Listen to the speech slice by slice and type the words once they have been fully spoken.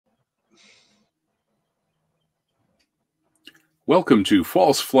Welcome to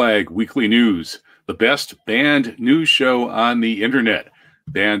False Flag Weekly News, the best banned news show on the internet.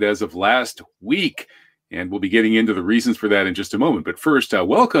 Banned as of last week, and we'll be getting into the reasons for that in just a moment. But first,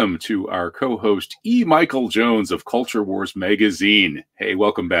 welcome to our co-host, E. Michael Jones of Culture Wars Magazine. Hey,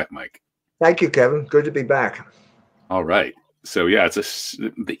 welcome back, Mike. Thank you, Kevin. Good to be back. All right. So yeah,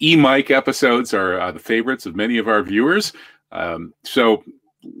 the E. Mike episodes are the favorites of many of our viewers. So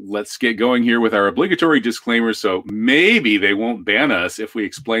let's get going here with our obligatory disclaimer. So maybe they won't ban us if we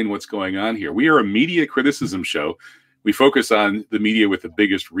explain what's going on here. We are a media criticism show. We focus on the media with the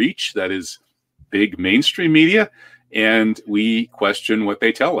biggest reach, that is big mainstream media, and we question what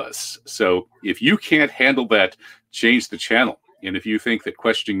they tell us. So if you can't handle that, change the channel. And if you think that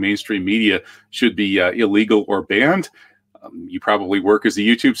questioning mainstream media should be illegal or banned, you probably work as a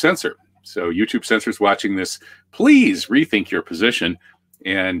YouTube censor. So YouTube censors watching this, please rethink your position.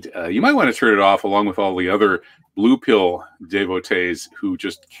 And you might want to turn it off along with all the other blue pill devotees who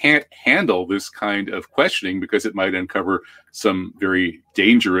just can't handle this kind of questioning because it might uncover some very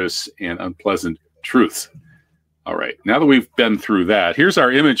dangerous and unpleasant truths. All right, now that we've been through that, here's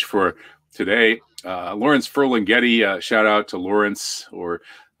our image for today. Lawrence Ferlinghetti, shout out to Lawrence, or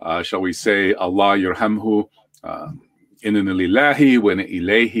shall we say Allah Yerhamhu, Inna lillahi wa inna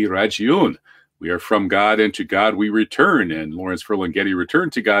ilayhi rajiun. We are from God, and to God we return. And Lawrence Ferlinghetti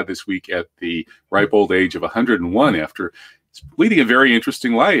returned to God this week at the ripe old age of 101 after leading a very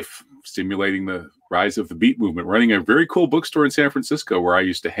interesting life, stimulating the rise of the Beat movement, running a very cool bookstore in San Francisco where I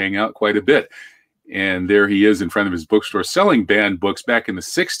used to hang out quite a bit. And there he is in front of his bookstore selling banned books back in the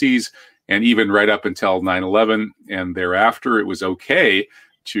 60s and even right up until 9/11. And thereafter, it was okay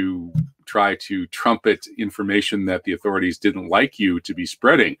to try to trumpet information that the authorities didn't like you to be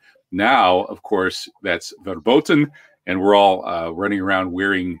spreading. Now, of course, that's verboten, and we're all running around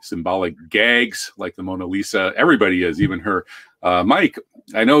wearing symbolic gags like the Mona Lisa. Everybody is, even her. Mike,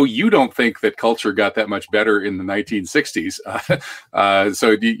 I know you don't think that culture got that much better in the 1960s.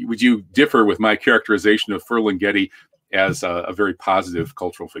 So would you differ with my characterization of Ferlinghetti as a very positive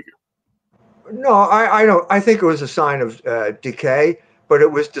cultural figure? No, I don't. I think it was a sign of decay, but it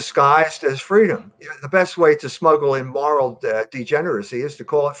was disguised as freedom. The best way to smuggle in moral degeneracy is to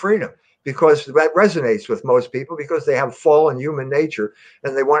call it freedom, because that resonates with most people because they have fallen human nature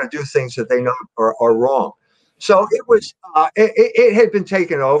and they want to do things that they know are wrong. So it was. It had been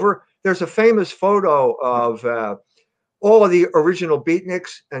taken over. There's a famous photo of all of the original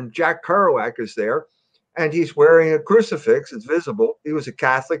beatniks, and Jack Kerouac is there. And he's wearing a crucifix. It's visible. He was a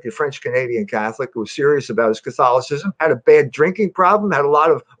Catholic, a French-Canadian Catholic who was serious about his Catholicism, had a bad drinking problem, had a lot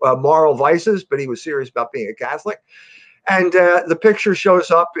of moral vices, but he was serious about being a Catholic. And the picture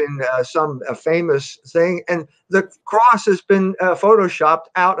shows up in some famous thing, and the cross has been photoshopped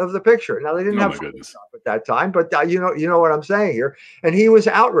out of the picture. Now, they didn't have Photoshop at that time, but you know what I'm saying here. And he was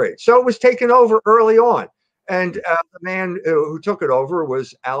outraged. So it was taken over early on. And the man who took it over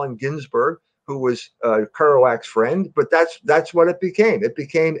was Allen Ginsberg, who was Kerouac's friend, but that's what it became. It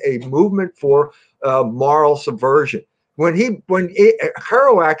became a movement for moral subversion. When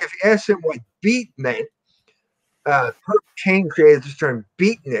Kerouac, if you ask him what beat meant, Herb Caen created the term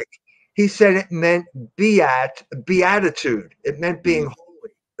beatnik. He said it meant beatitude. It meant being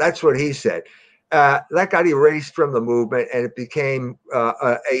holy. That's what he said. That got erased from the movement, and it became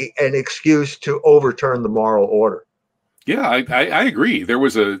an excuse to overturn the moral order. Yeah, I agree. There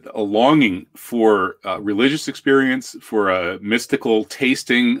was a longing for religious experience, for a mystical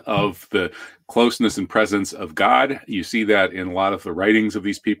tasting of the closeness and presence of God. You see that in a lot of the writings of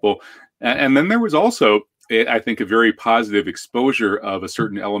these people. And then there was also, I think, a very positive exposure of a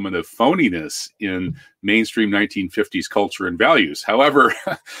certain element of phoniness in mainstream 1950s culture and values. However,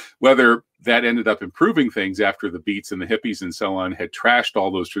 whether that ended up improving things after the Beats and the hippies and so on had trashed all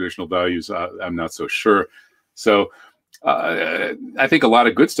those traditional values, I'm not so sure. So I think a lot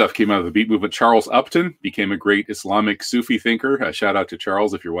of good stuff came out of the Beat movement. Charles Upton became a great Islamic Sufi thinker. Shout out to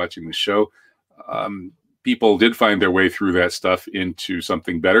Charles if you're watching the show. People did find their way through that stuff into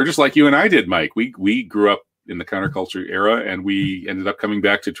something better, just like you and I did, Mike. We grew up in the counterculture era, and we ended up coming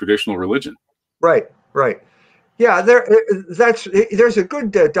back to traditional religion. Right. Yeah, there's a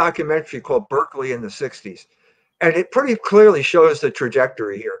good documentary called Berkeley in the 60s, and it pretty clearly shows the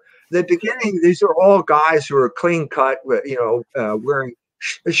trajectory here. The beginning, these are all guys who are clean cut, wearing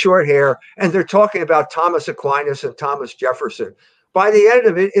short hair, and they're talking about Thomas Aquinas and Thomas Jefferson. By the end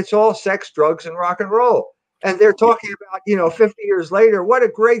of it, it's all sex, drugs, and rock and roll. And they're talking about, 50 years later, what a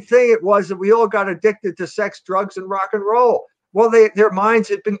great thing it was that we all got addicted to sex, drugs, and rock and roll. Well, their minds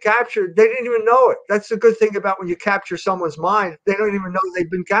had been captured. They didn't even know it. That's the good thing about when you capture someone's mind. They don't even know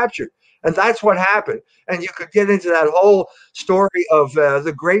they've been captured. And that's what happened. And you could get into that whole story of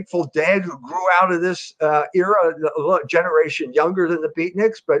the Grateful Dead who grew out of this era, a generation younger than the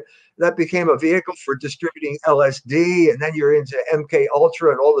Beatniks, but that became a vehicle for distributing LSD. And then you're into MK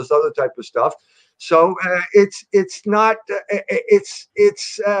Ultra and all this other type of stuff. So it's not it's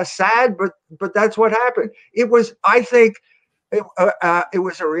sad, but that's what happened. It was, I think, it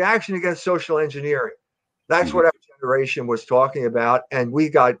was a reaction against social engineering. That's what our generation was talking about, and we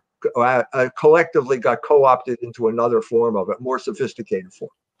got collectively got co-opted into another form of it, more sophisticated form.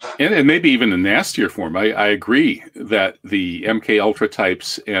 And maybe even a nastier form. I agree that the MK Ultra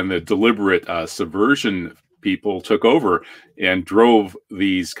types and the deliberate subversion people took over and drove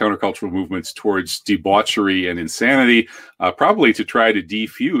these countercultural movements towards debauchery and insanity, probably to try to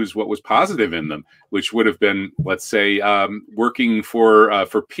defuse what was positive in them, which would have been, let's say, working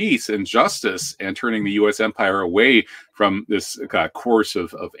for peace and justice and turning the U.S. empire away from this course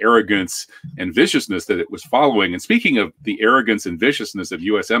of arrogance and viciousness that it was following. And speaking of the arrogance and viciousness of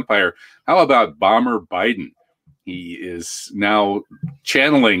U.S. empire, how about Bomber Biden? He is now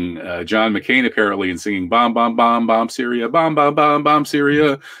channeling John McCain, apparently, and singing "Bomb, bomb, bomb, bomb Syria, bomb, bomb, bomb, bomb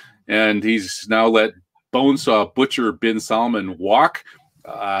Syria," and he's now let Bonesaw Butcher bin Salman walk.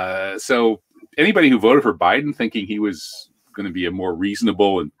 So anybody who voted for Biden thinking he was going to be a more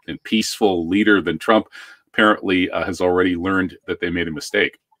reasonable and peaceful leader than Trump apparently has already learned that they made a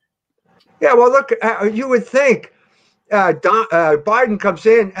mistake. Yeah, well, look, you would think Biden comes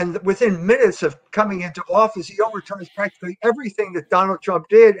in, and within minutes of coming into office, he overturns practically everything that Donald Trump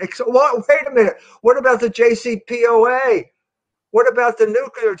did. Wait a minute. What about the JCPOA? What about the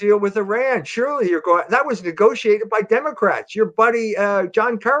nuclear deal with Iran? Surely you're going. That was negotiated by Democrats. Your buddy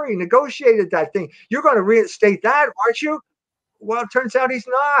John Kerry negotiated that thing. You're going to reinstate that, aren't you? Well, it turns out he's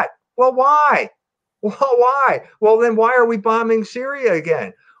not. Well, why? Well, why? Well, then why are we bombing Syria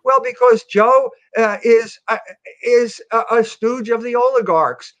again? Well, because Joe is a stooge of the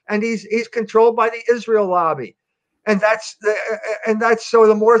oligarchs, and he's controlled by the Israel lobby, and that's so.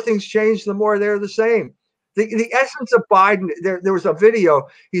 The more things change, the more they're the same. The essence of Biden. There was a video.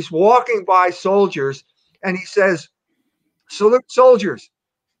 He's walking by soldiers, and he says, "Salute soldiers."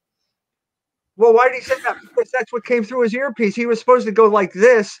 Well, why did he say that? Because that's what came through his earpiece. He was supposed to go like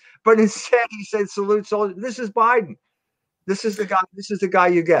this, but instead he said, "Salute soldiers." This is Biden. This is the guy. This is the guy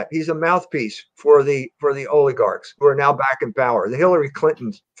you get. He's a mouthpiece for the oligarchs who are now back in power. The Hillary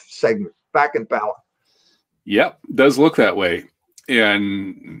Clinton segment, back in power. Yep, does look that way.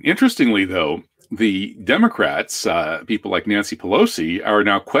 And interestingly, though, the Democrats, people like Nancy Pelosi, are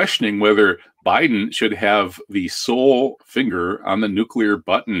now questioning whether Biden should have the sole finger on the nuclear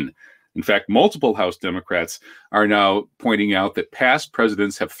button. In fact, multiple House Democrats are now pointing out that past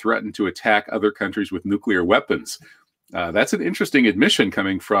presidents have threatened to attack other countries with nuclear weapons. That's an interesting admission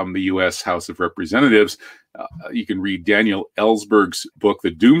coming from the U.S. House of Representatives. You can read Daniel Ellsberg's book,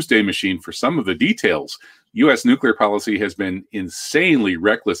 The Doomsday Machine, for some of the details. U.S. nuclear policy has been insanely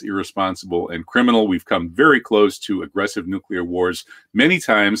reckless, irresponsible, and criminal. We've come very close to aggressive nuclear wars many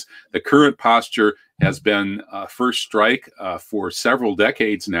times. The current posture has been first strike for several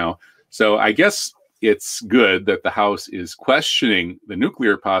decades now. So I guess it's good that the House is questioning the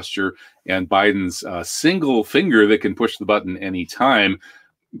nuclear posture and Biden's single finger that can push the button anytime.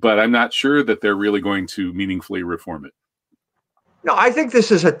 But I'm not sure that they're really going to meaningfully reform it. No, I think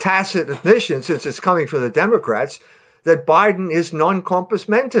this is a tacit admission, since it's coming from the Democrats, that Biden is non compos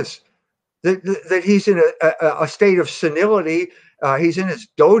mentis, that he's in a state of senility. He's in his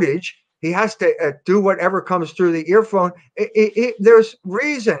dotage. He has to do whatever comes through the earphone. There's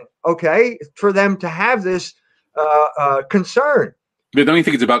reason, okay, for them to have this concern. But don't you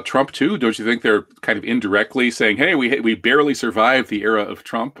think it's about Trump too? Don't you think they're kind of indirectly saying, "Hey, we barely survived the era of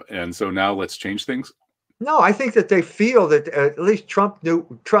Trump, and so now let's change things"? No, I think that they feel that at least Trump knew.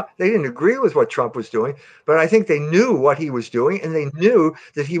 They didn't agree with what Trump was doing, but I think they knew what he was doing, and they knew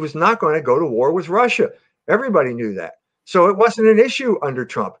that he was not going to go to war with Russia. Everybody knew that. So it wasn't an issue under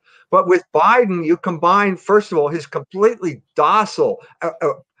Trump. But with Biden, you combine, first of all, his completely docile,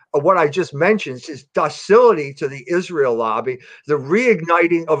 what I just mentioned, his docility to the Israel lobby, the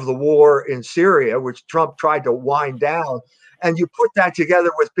reigniting of the war in Syria, which Trump tried to wind down. And you put that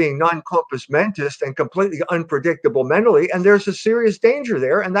together with being non-compos mentis and completely unpredictable mentally, and there's a serious danger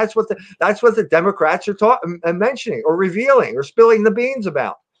there. And that's what the Democrats are mentioning or revealing or spilling the beans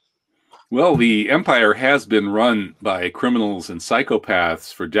about. Well, the empire has been run by criminals and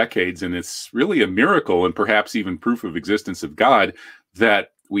psychopaths for decades, and it's really a miracle and perhaps even proof of existence of God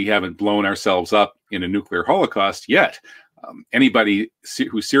that we haven't blown ourselves up in a nuclear holocaust yet. Anybody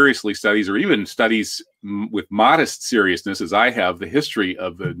who seriously studies, or even studies with modest seriousness, as I have, the history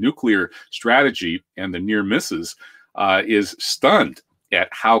of the nuclear strategy and the near misses, is stunned at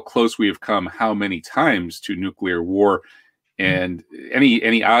how close we have come, how many times to nuclear war. And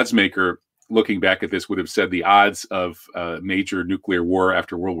any odds maker looking back at this would have said the odds of major nuclear war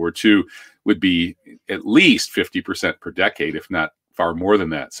after World War II would be at least 50% per decade, if not far more than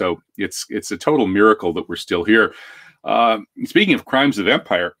that. So it's a total miracle that we're still here. Speaking of crimes of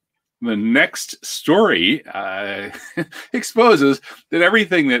empire, the next story exposes that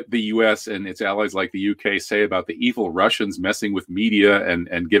everything that the U.S. and its allies like the U.K. say about the evil Russians messing with media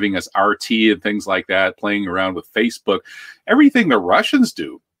and giving us RT and things like that, playing around with Facebook, everything the Russians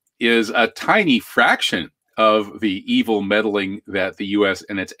do is a tiny fraction of the evil meddling that the U.S.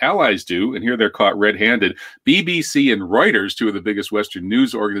 and its allies do. And here they're caught red-handed. BBC and Reuters, two of the biggest Western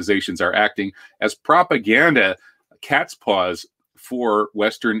news organizations, are acting as propaganda cat's paws for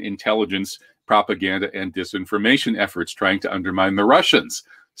Western intelligence, propaganda, and disinformation efforts trying to undermine the Russians.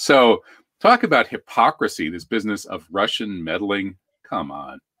 So talk about hypocrisy, this business of Russian meddling. Come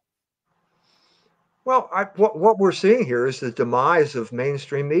on. Well, what we're seeing here is the demise of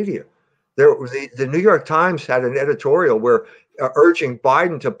mainstream media. The New York Times had an editorial where urging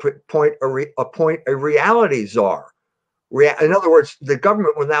Biden to appoint a reality czar. In other words, the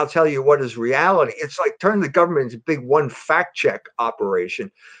government will now tell you what is reality. It's like turn the government into a big one fact check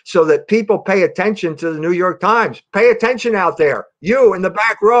operation so that people pay attention to the New York Times. Pay attention out there. You in the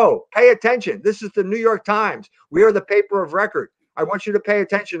back row, pay attention. This is the New York Times. We are the paper of record. I want you to pay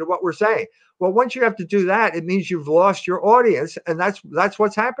attention to what we're saying. Well, once you have to do that, it means you've lost your audience. And that's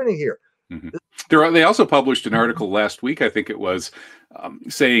what's happening here. Mm-hmm. They also published an article last week, I think it was,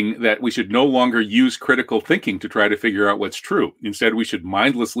 saying that we should no longer use critical thinking to try to figure out what's true. Instead, we should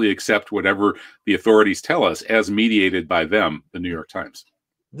mindlessly accept whatever the authorities tell us as mediated by them, the New York Times.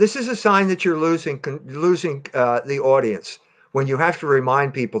 This is a sign that you're losing the audience when you have to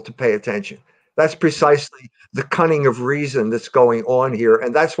remind people to pay attention. That's precisely the cunning of reason that's going on here.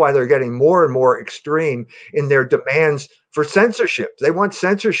 And that's why they're getting more and more extreme in their demands for censorship. They want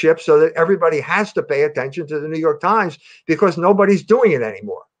censorship so that everybody has to pay attention to the New York Times because nobody's doing it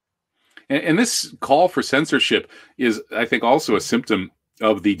anymore. And this call for censorship is, I think, also a symptom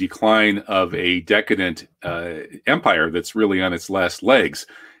of the decline of a decadent empire that's really on its last legs.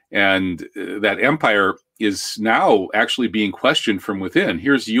 And that empire is now actually being questioned from within.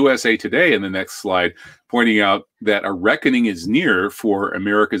 Here's USA Today in the next slide, pointing out that a reckoning is near for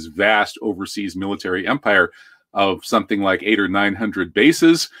America's vast overseas military empire of something like 800 or 900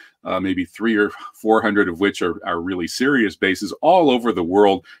 bases, maybe 300 or 400 of which are really serious bases all over the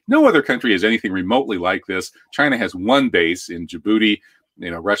world. No other country has anything remotely like this. China has one base in Djibouti.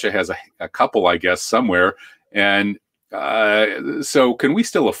 Russia has a couple, I guess, somewhere. And so can we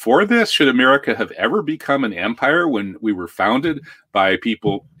still afford this? Should America have ever become an empire when we were founded by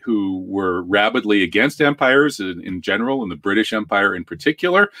people who were rabidly against empires in general, and the British Empire in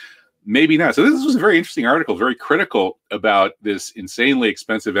particular? Maybe not. So this was a very interesting article, very critical about this insanely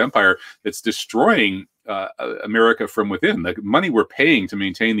expensive empire that's destroying America from within. The money we're paying to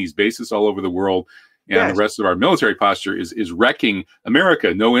maintain these bases all over the world and the rest of our military posture is wrecking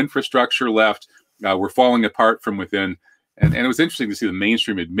America. No infrastructure left. We're falling apart from within. And it was interesting to see the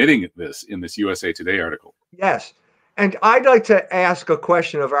mainstream admitting this in this USA Today article. Yes. And I'd like to ask a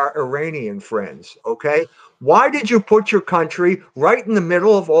question of our Iranian friends, okay? Why did you put your country right in the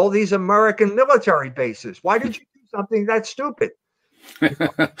middle of all these American military bases? Why did you do something that stupid?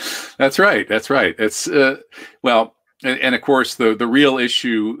 That's right. That's right. It's well, and of course the real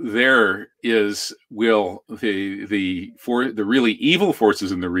issue there is, will the really evil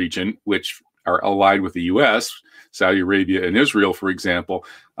forces in the region, which are allied with the U.S., Saudi Arabia and Israel, for example,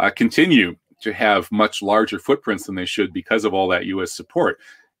 continue to have much larger footprints than they should because of all that U.S. support.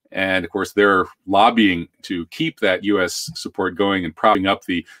 And of course, they're lobbying to keep that U.S. support going and propping up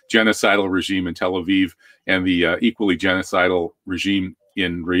the genocidal regime in Tel Aviv and the equally genocidal regime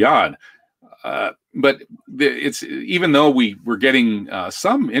in Riyadh. But it's, even though we're getting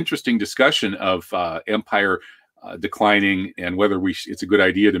some interesting discussion of empire declining and whether it's a good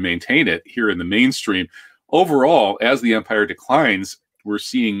idea to maintain it here in the mainstream, overall, as the empire declines, we're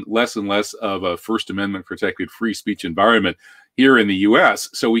seeing less and less of a First Amendment protected free speech environment here in the U.S.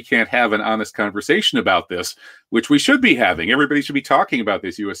 So we can't have an honest conversation about this, which we should be having. Everybody should be talking about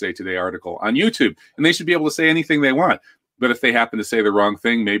this USA Today article on YouTube, and they should be able to say anything they want. But if they happen to say the wrong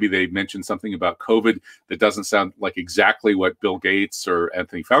thing, maybe they mention something about COVID that doesn't sound like exactly what Bill Gates or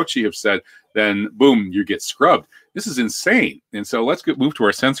Anthony Fauci have said, then boom, you get scrubbed. This is insane. And so let's move to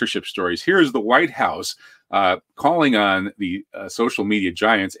our censorship stories. Here is the White House calling on the social media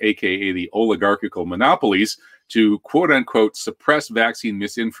giants, aka the oligarchical monopolies, to quote unquote suppress vaccine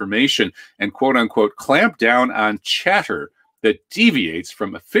misinformation and quote unquote clamp down on chatter that deviates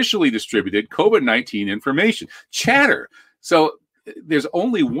from officially distributed COVID-19 information. Chatter. So there's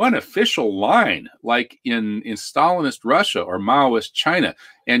only one official line, like in Stalinist Russia or Maoist China,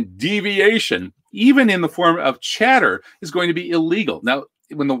 and deviation, even in the form of chatter, is going to be illegal. Now,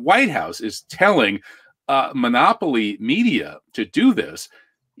 when the White House is telling monopoly media to do this,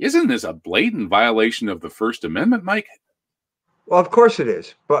 isn't this a blatant violation of the First Amendment, Mike? Well, of course it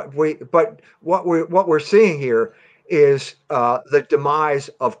is. But what we're seeing here is the demise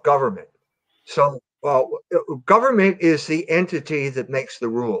of government. So government is the entity that makes the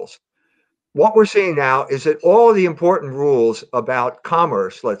rules. What we're seeing now is that all the important rules about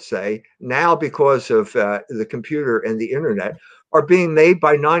commerce, let's say, now because of the computer and the internet, are being made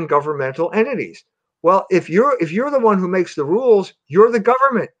by non-governmental entities. Well, if you're the one who makes the rules, you're the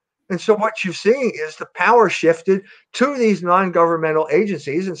government. And so what you're seeing is the power shifted to these non-governmental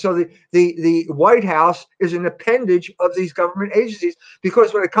agencies. And so the White House is an appendage of these government agencies,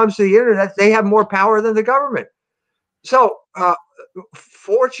 because when it comes to the internet, they have more power than the government. So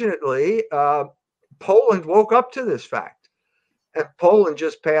fortunately, Poland woke up to this fact. And Poland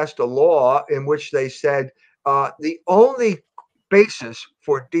just passed a law in which they said the only basis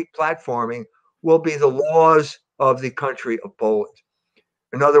for deplatforming will be the laws of the country of Poland.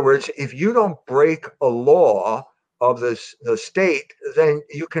 In other words, if you don't break a law of the state, then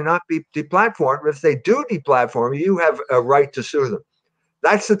you cannot be deplatformed. If they do deplatform you, have a right to sue them.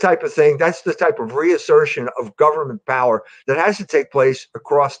 That's the type of thing, that's the type of reassertion of government power that has to take place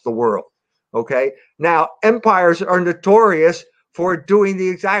across the world. Okay? Now, empires are notorious for doing the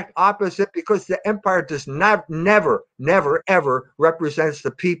exact opposite, because the empire does never, ever represents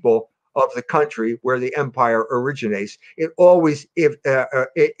the people of the country where the empire originates. It always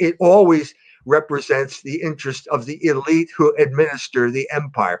represents the interest of the elite who administer the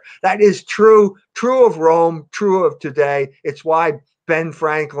empire. That is true of Rome, true of today. It's why Ben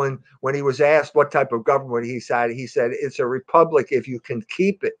Franklin, when he was asked what type of government he said it's a republic if you can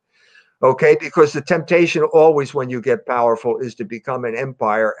keep it. Okay, because the temptation always when you get powerful is to become an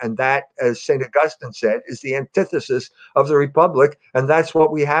empire. And that, as St. Augustine said, is the antithesis of the republic. And that's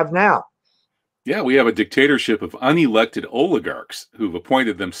what we have now. Yeah, we have a dictatorship of unelected oligarchs who've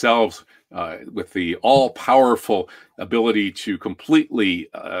appointed themselves with the all-powerful ability to completely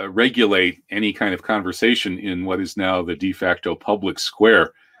regulate any kind of conversation in what is now the de facto public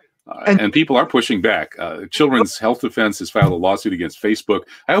square. And people are pushing back. Children's Health Defense has filed a lawsuit against Facebook.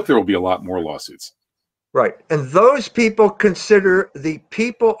 I hope there will be a lot more lawsuits. Right. And those people consider the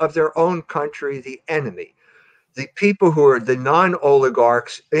people of their own country the enemy. The people who are the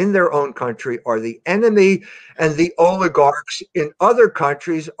non-oligarchs in their own country are the enemy, and the oligarchs in other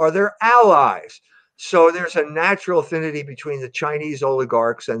countries are their allies. So there's a natural affinity between the Chinese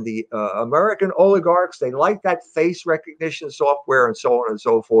oligarchs and the American oligarchs. They like that face recognition software and so on and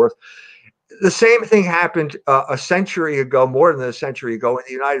so forth. The same thing happened a century ago, more than a century ago, in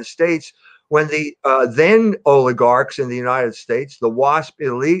the United States, when the then oligarchs in the United States, the WASP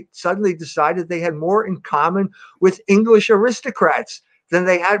elite, suddenly decided they had more in common with English aristocrats than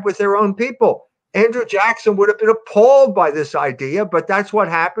they had with their own people. Andrew Jackson would have been appalled by this idea, but that's what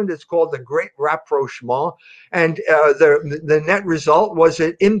happened. It's called the Great Rapprochement. And the net result was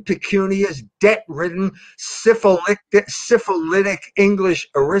that impecunious, debt-ridden, syphilitic English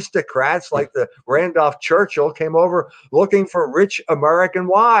aristocrats like the Randolph Churchill came over looking for rich American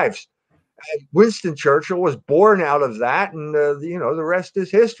wives. And Winston Churchill was born out of that, and the rest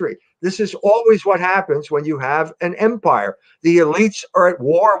is history. This is always what happens when you have an empire. The elites are at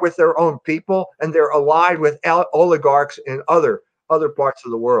war with their own people, and they're allied with oligarchs in other parts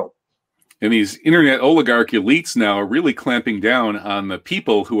of the world. And these internet oligarch elites now are really clamping down on the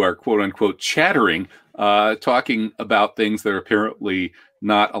people who are quote unquote chattering, talking about things that are apparently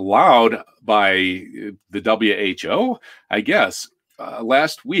not allowed by the WHO, I guess.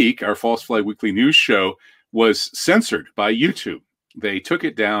 Last week, our False Flag Weekly News show was censored by YouTube. They took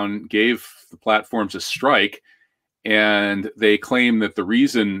it down, gave the platforms a strike, and they claim that the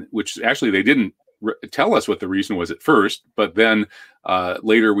reason, which actually they didn't tell us what the reason was at first, but then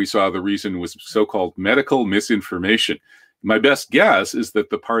later we saw the reason was so-called medical misinformation. My best guess is that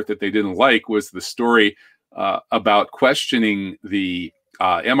the part that they didn't like was the story about questioning the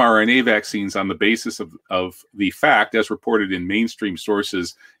mRNA vaccines on the basis of the fact, as reported in mainstream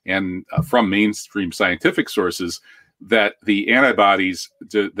sources and from mainstream scientific sources, that the antibodies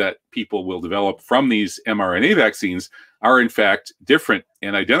that people will develop from these mRNA vaccines are in fact different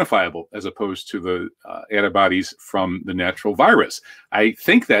and identifiable as opposed to the antibodies from the natural virus. I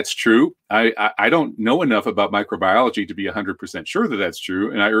think that's true. I don't know enough about microbiology to be 100% sure that that's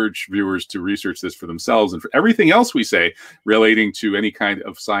true, and I urge viewers to research this for themselves. And for everything else we say relating to any kind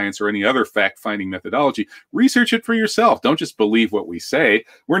of science or any other fact-finding methodology, research it for yourself. Don't just believe what we say.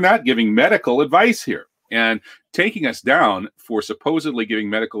 We're not giving medical advice here. And taking us down for supposedly giving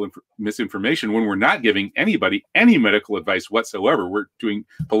medical misinformation when we're not giving anybody any medical advice whatsoever, we're doing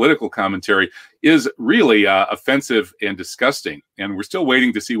political commentary, is really offensive and disgusting. And we're still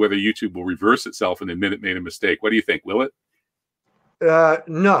waiting to see whether YouTube will reverse itself and admit it made a mistake. What do you think? Will it?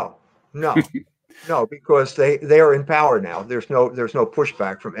 No, because they are in power now. There's no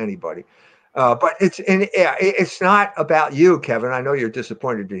pushback from anybody. But it's not about you, Kevin. I know you're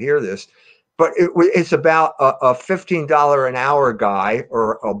disappointed to hear this. But it's about a $15 an hour guy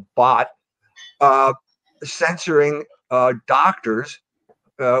or a bot censoring doctors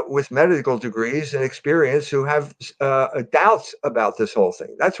with medical degrees and experience who have doubts about this whole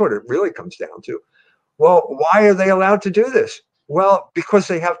thing. That's what it really comes down to. Well, why are they allowed to do this? Well, because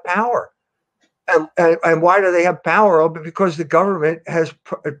they have power. And why do they have power? Because the government has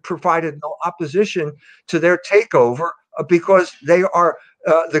provided no opposition to their takeover, because they are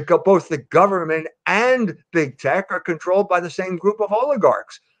both the government and big tech are controlled by the same group of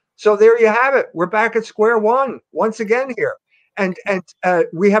oligarchs. So there you have it. We're back at square one once again here, and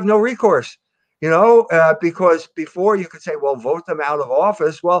we have no recourse, because before you could say, well, vote them out of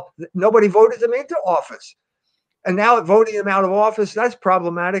office. Well, nobody voted them into office. And now voting them out of office, that's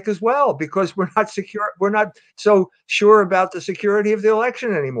problematic as well, because we're not secure. We're not so sure about the security of the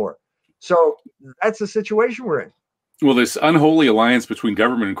election anymore. So that's the situation we're in. Well, this unholy alliance between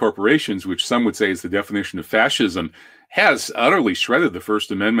government and corporations, which some would say is the definition of fascism, has utterly shredded the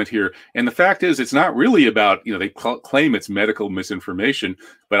First Amendment here. And the fact is, it's not really about, they claim it's medical misinformation,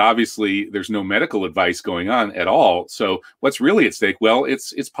 but obviously there's no medical advice going on at all. So what's really at stake? Well,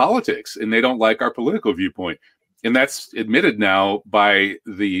 it's politics, and they don't like our political viewpoint. And that's admitted now by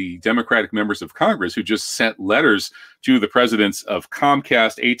the Democratic members of Congress, who just sent letters to the presidents of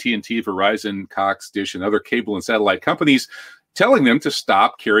Comcast, AT&T, Verizon, Cox, Dish, and other cable and satellite companies, telling them to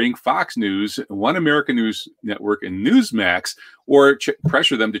stop carrying Fox News, One American News Network, and Newsmax, or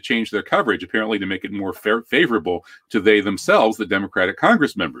pressure them to change their coverage, apparently to make it more favorable to they themselves, the Democratic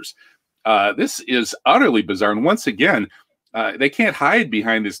Congress members. This is utterly bizarre. And once again, they can't hide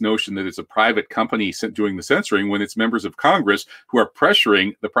behind this notion that it's a private company doing the censoring when it's members of Congress who are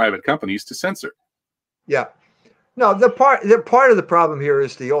pressuring the private companies to censor. Yeah. No, the part of the problem here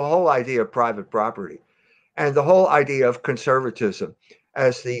is the whole idea of private property and the whole idea of conservatism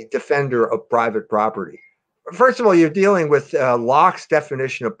as the defender of private property. First of all, you're dealing with Locke's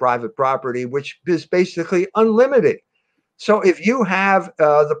definition of private property, which is basically unlimited. So if you have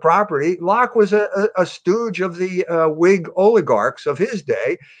the property, Locke was a stooge of the Whig oligarchs of his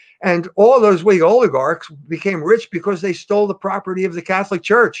day. And all those Whig oligarchs became rich because they stole the property of the Catholic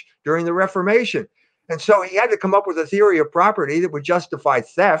Church during the Reformation. And so he had to come up with a theory of property that would justify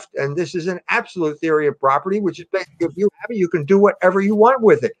theft. And this is an absolute theory of property, which is basically, if you have it, you can do whatever you want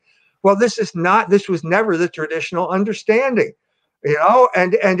with it. Well, this was never the traditional understanding.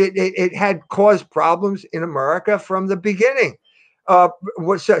 And it had caused problems in America from the beginning,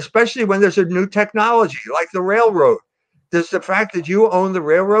 especially when there's a new technology like the railroad. Does the fact that you own the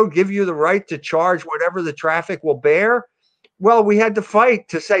railroad give you the right to charge whatever the traffic will bear? Well, we had to fight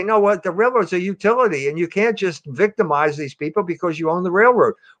to say, no, what, the railroad's a utility, and you can't just victimize these people because you own the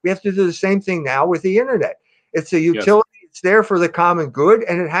railroad. We have to do the same thing now with the internet. It's a utility. Yes. It's there for the common good,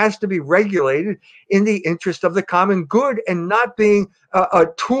 and it has to be regulated in the interest of the common good and not being a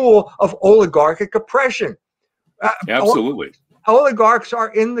tool of oligarchic oppression. Absolutely. Oligarchs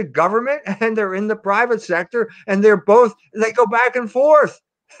are in the government and they're in the private sector, and they go back and forth.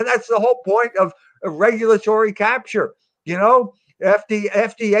 And that's the whole point of regulatory capture.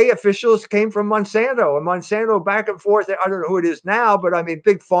 FDA officials came from Monsanto, and Monsanto back and forth. I don't know who it is now, but I mean,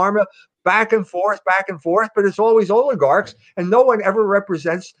 big pharma, back and forth, but it's always oligarchs, and no one ever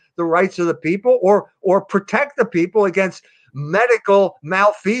represents the rights of the people or protect the people against medical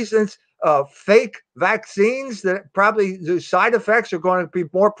malfeasance, fake vaccines that probably the side effects are going to be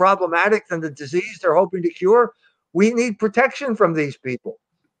more problematic than the disease they're hoping to cure. We need protection from these people.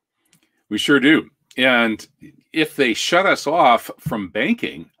 We sure do. And if they shut us off from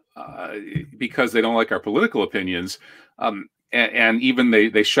banking because they don't like our political opinions, and even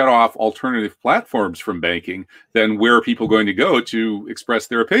they shut off alternative platforms from banking, then where are people going to go to express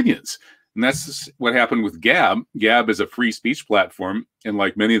their opinions? And that's what happened with Gab. Gab is a free speech platform, and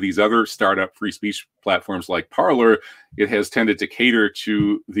like many of these other startup free speech platforms like Parler, it has tended to cater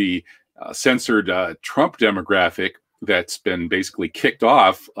to the censored Trump demographic that's been basically kicked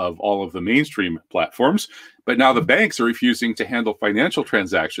off of all of the mainstream platforms. But now the banks are refusing to handle financial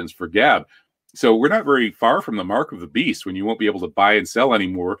transactions for Gab. So we're not very far from the mark of the beast when you won't be able to buy and sell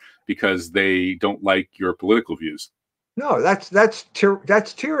anymore because they don't like your political views. No, that's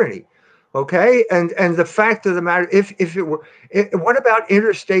tyranny. Okay, and the fact of the matter, if it were, what about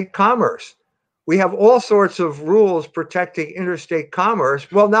interstate commerce? We have all sorts of rules protecting interstate commerce.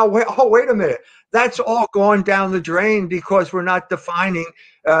 Well, now wait a minute. That's all gone down the drain because we're not defining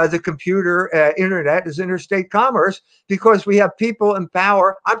the computer internet as interstate commerce, because we have people in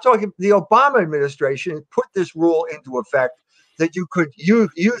power. I'm talking the Obama administration put this rule into effect that you could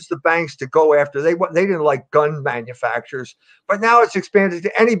use the banks to go after. They didn't like gun manufacturers, but now it's expanded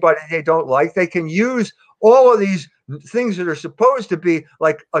to anybody they don't like. They can use all of these things that are supposed to be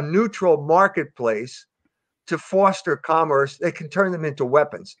like a neutral marketplace to foster commerce. They can turn them into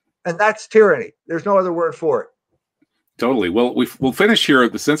weapons, and that's tyranny. There's no other word for it. Totally. Well, we'll finish here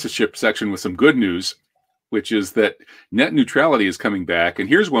at the censorship section with some good news, which is that net neutrality is coming back. And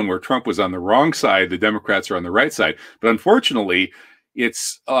here's one where Trump was on the wrong side, the Democrats are on the right side. But unfortunately,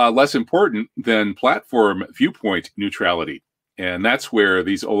 it's less important than platform viewpoint neutrality. And that's where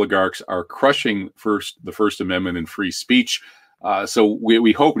these oligarchs are crushing the First Amendment and free speech. So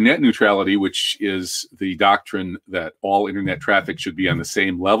we hope net neutrality, which is the doctrine that all internet traffic should be on the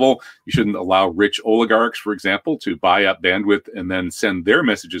same level. You shouldn't allow rich oligarchs, for example, to buy up bandwidth and then send their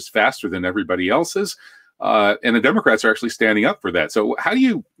messages faster than everybody else's. And the Democrats are actually standing up for that. So how do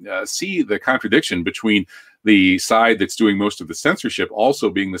you see the contradiction between the side that's doing most of the censorship also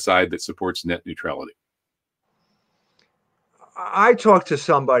being the side that supports net neutrality? I talked to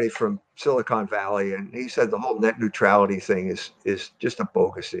somebody from Silicon Valley, and he said the whole net neutrality thing is just a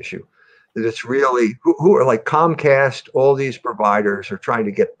bogus issue. That it's really who are like Comcast, all these providers are trying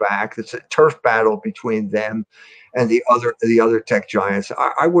to get back. It's a turf battle between them and the other tech giants.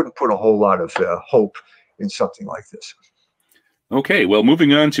 I wouldn't put a whole lot of hope in something like this. Okay, well,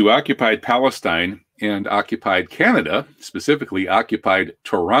 moving on to occupied Palestine and occupied Canada, specifically occupied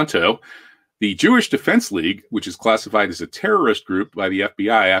Toronto. The Jewish Defense League, which is classified as a terrorist group by the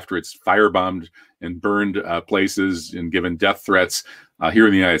FBI after it's firebombed and burned places and given death threats here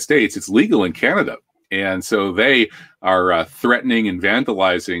in the United States, it's legal in Canada. And so they are threatening and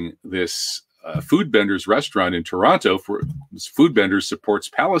vandalizing this food vendors restaurant in Toronto. For this food vendors supports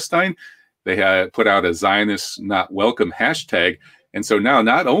Palestine. They had put out a Zionist not welcome hashtag. And so now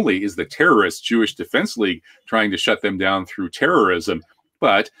not only is the terrorist Jewish Defense League trying to shut them down through terrorism,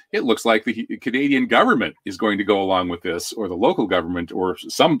 but it looks like the Canadian government is going to go along with this, or the local government, or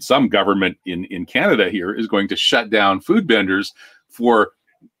some government in Canada here is going to shut down food vendors for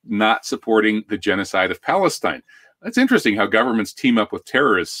not supporting the genocide of Palestine. That's interesting how governments team up with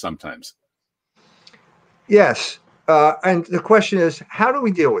terrorists sometimes. Yes. And the question is, how do we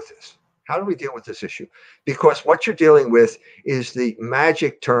deal with this? How do we deal with this issue? Because what you're dealing with is the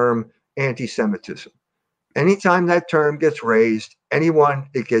magic term anti-Semitism. Anytime that term gets raised, anyone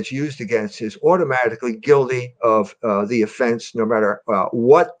it gets used against is automatically guilty of the offense, no matter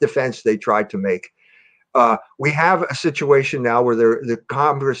what defense they tried to make. We have a situation now where the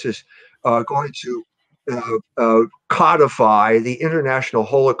Congress is going to codify the International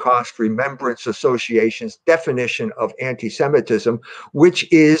Holocaust Remembrance Association's definition of anti-Semitism, which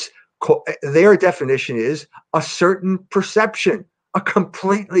is their definition is a certain perception, a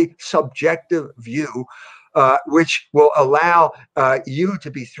completely subjective view, which will allow you to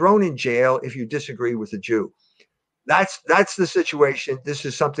be thrown in jail if you disagree with a Jew. That's the situation. This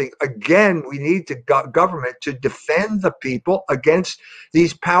is something, again, we need government to defend the people against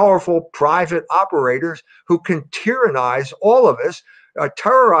these powerful private operators who can tyrannize all of us,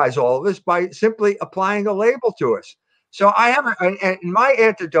 terrorize all of us by simply applying a label to us. So and my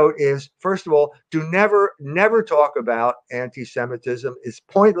antidote is, first of all, do never talk about anti-Semitism. It's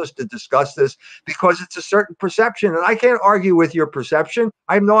pointless to discuss this because it's a certain perception, and I can't argue with your perception.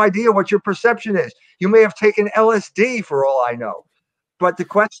 I have no idea what your perception is. You may have taken LSD for all I know. But the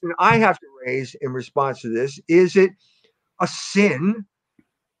question I have to raise in response to this, is it a sin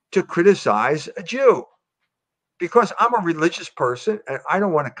to criticize a Jew? Because I'm a religious person and I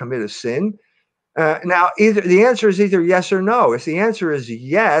don't want to commit a sin. Now, the answer is either yes or no. If the answer is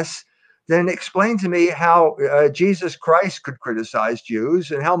yes, then explain to me how Jesus Christ could criticize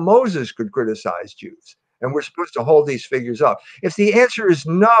Jews and how Moses could criticize Jews. and we're supposed to hold these figures up. If the answer is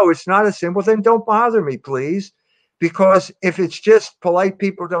no, it's not a sin, well, then don't bother me, please. Because if it's just polite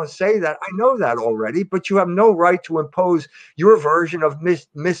people don't say that, I know that already, but you have no right to impose your version of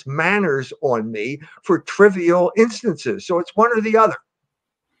mis manners on me for trivial instances. So it's one or the other.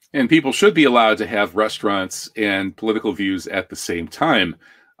 And people should be allowed to have restaurants and political views at the same time.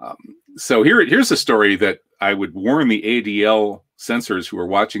 So here's a story that I would warn the ADL censors who are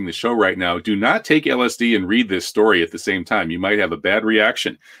watching the show right now: do not take LSD and read this story at the same time. You might have a bad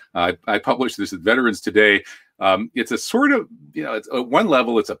reaction. I published this at Veterans Today. It's a sort of, it's at one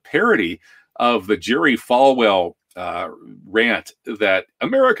level, it's a parody of the Jerry Falwell rant that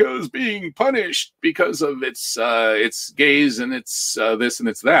America is being punished because of its gays and its this and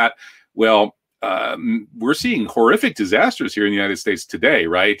it's that. Well, we're seeing horrific disasters here in the United States today,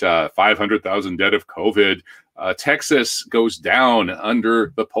 right? 500,000 dead of COVID. Texas goes down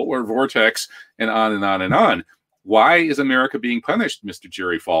under the polar vortex, and on and on and on. Why is America being punished, Mr.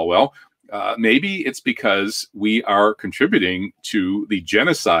 Jerry Falwell? Maybe it's because we are contributing to the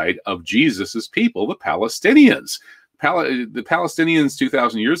genocide of Jesus's people, the Palestinians. The Palestinians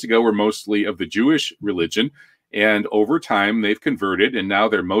 2,000 years ago were mostly of the Jewish religion, and over time they've converted, and now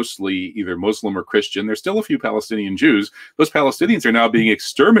they're mostly either Muslim or Christian. There's still a few Palestinian Jews. Those Palestinians are now being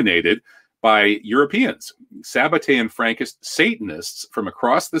exterminated by Europeans. Sabbatean Frankist Satanists from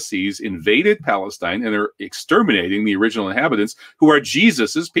across the seas invaded Palestine and are exterminating the original inhabitants, who are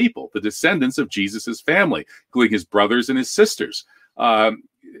Jesus's people, the descendants of Jesus's family, including his brothers and his sisters.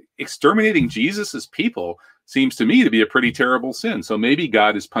 Exterminating Jesus's people seems to me to be a pretty terrible sin. So maybe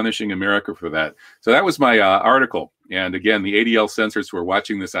God is punishing America for that. So that was my article. And again, the ADL censors who are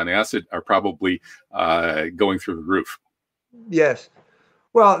watching this on acid are probably going through the roof. Yes.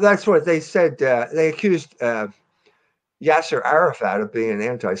 Well, that's what they said. They accused Yasser Arafat of being an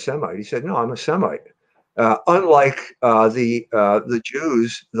anti-Semite. He said, "No, I'm a Semite." Unlike the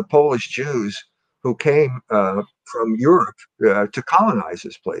Jews, the Polish Jews who came from Europe to colonize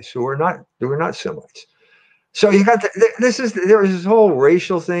this place, who were not Semites. So you got there's this whole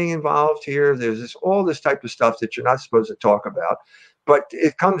racial thing involved here. There's all this type of stuff that you're not supposed to talk about. But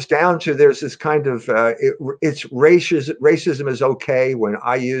it comes down to there's this kind of it's racism is okay when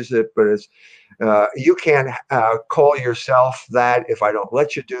I use it, but it's you can't call yourself that if I don't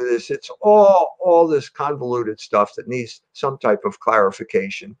let you do this. It's all this convoluted stuff that needs some type of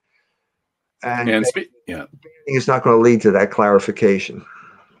clarification, and it's not going to lead to that clarification.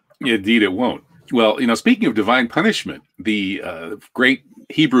 Indeed, it won't. Well, speaking of divine punishment, the great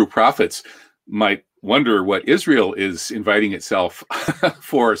Hebrew prophets might wonder what Israel is inviting itself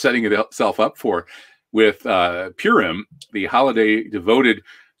for, setting itself up for, with Purim, the holiday devoted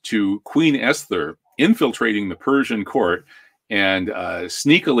to Queen Esther infiltrating the Persian court and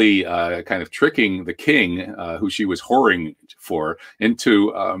sneakily kind of tricking the king, who she was whoring for,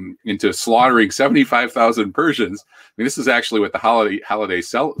 into slaughtering 75,000 Persians. I mean, this is actually what the holiday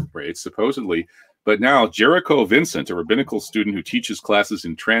celebrates, supposedly. But now Jericho Vincent, a rabbinical student who teaches classes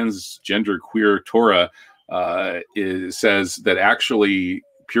in transgender queer Torah, says that actually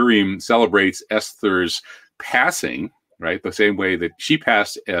Purim celebrates Esther's passing, right? The same way that she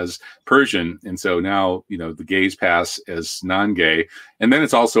passed as Persian. And so now, the gays pass as non-gay. And then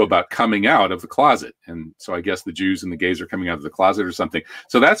it's also about coming out of the closet. And so I guess the Jews and the gays are coming out of the closet or something.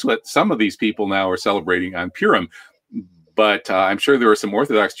 So that's what some of these people now are celebrating on Purim. But I'm sure there are some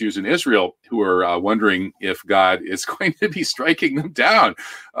Orthodox Jews in Israel who are wondering if God is going to be striking them down.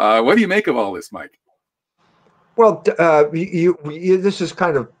 What do you make of all this, Mike? Well, this is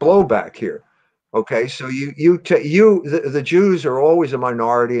kind of blowback here. Okay, so the Jews are always a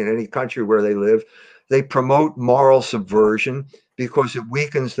minority in any country where they live. They promote moral subversion because it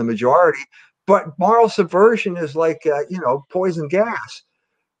weakens the majority. But moral subversion is like poison gas.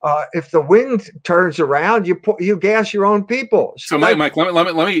 If the wind turns around, you gas your own people. So, Mike,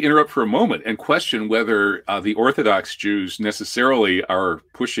 let me interrupt for a moment and question whether the Orthodox Jews necessarily are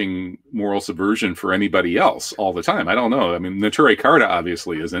pushing moral subversion for anybody else all the time. I don't know. I mean, Neturei Karta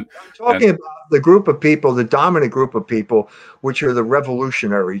obviously isn't. I'm talking about the group of people, the dominant group of people, which are the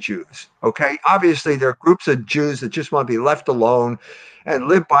revolutionary Jews. Okay, obviously there are groups of Jews that just want to be left alone and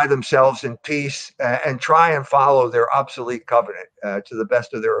live by themselves in peace and try and follow their obsolete covenant to the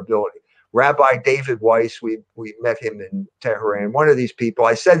best of their ability. Rabbi David Weiss, we met him in Tehran. One of these people,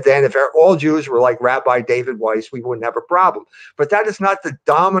 I said then, if all Jews were like Rabbi David Weiss, we wouldn't have a problem. But that is not the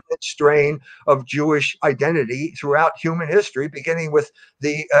dominant strain of Jewish identity throughout human history, beginning with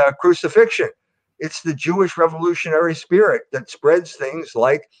the crucifixion. It's the Jewish revolutionary spirit that spreads things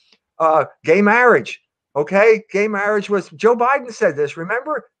like gay marriage. Okay, gay marriage was, Joe Biden said this,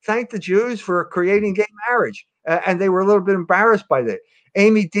 remember? Thank the Jews for creating gay marriage. And they were a little bit embarrassed by that.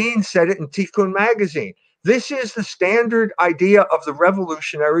 Amy Dean said it in Tikkun magazine. This is the standard idea of the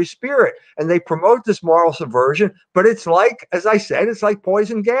revolutionary spirit. And they promote this moral subversion, but it's like, as I said, it's like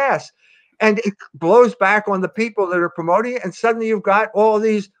poison gas. And it blows back on the people that are promoting it. And suddenly you've got all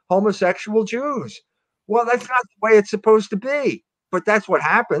these homosexual Jews. Well, that's not the way it's supposed to be, but that's what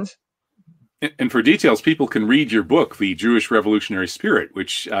happens. And for details, people can read your book, The Jewish Revolutionary Spirit,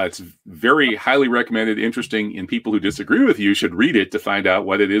 which it's very highly recommended, interesting, and people who disagree with you should read it to find out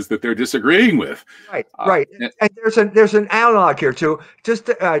what it is that they're disagreeing with. Right, right. And there's an analog here too. Just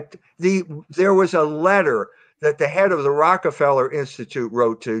there was a letter that the head of the Rockefeller Institute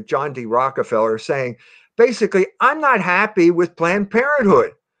wrote to John D. Rockefeller saying, basically, I'm not happy with Planned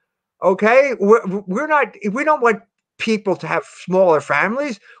Parenthood. Okay, we don't want people to have smaller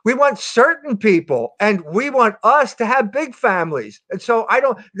families. We want certain people, and we want us to have big families. And so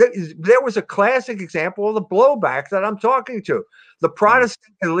there was a classic example of the blowback that I'm talking to. The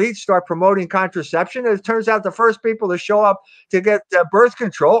Protestant elites start promoting contraception, and it turns out the first people to show up to get birth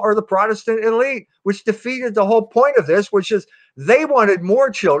control are the Protestant elite, which defeated the whole point of this, which is they wanted more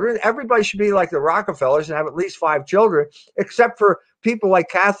children. Everybody should be like the Rockefellers and have at least 5 children, except for people like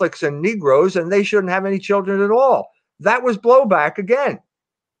Catholics and Negroes, and they shouldn't have any children at all. That was blowback again.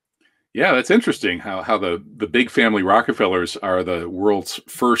 Yeah, that's interesting how the big family Rockefellers are the world's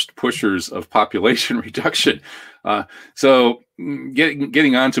first pushers of population reduction. So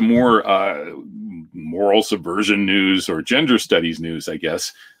getting on to more moral subversion news or gender studies news, I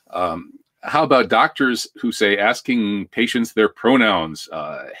guess. How about doctors who say asking patients their pronouns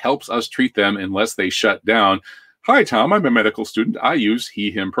helps us treat them unless they shut down? Hi, Tom, I'm a medical student. I use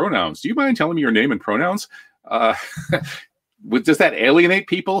he, him pronouns. Do you mind telling me your name and pronouns? Does that alienate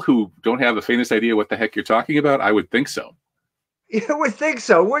people who don't have the faintest idea what the heck you're talking about? I would think so. You would think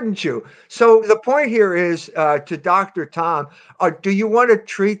so, wouldn't you? So the point here is to Dr. Tom, do you want to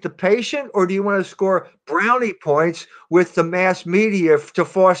treat the patient or do you want to score brownie points with the mass media to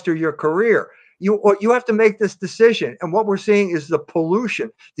foster your career? You have to make this decision. And what we're seeing is the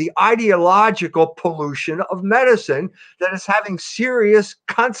pollution, the ideological pollution of medicine that is having serious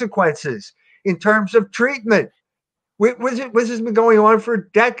consequences in terms of treatment. This has been going on for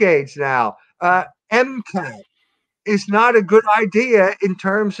decades now. MCAT is not a good idea in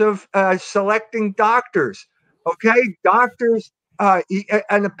terms of selecting doctors. Okay, doctors,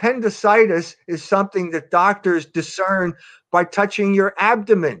 an appendicitis is something that doctors discern by touching your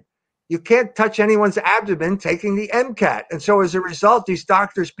abdomen. You can't touch anyone's abdomen taking the MCAT. And so as a result, these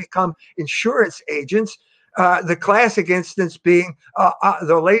doctors become insurance agents. The classic instance being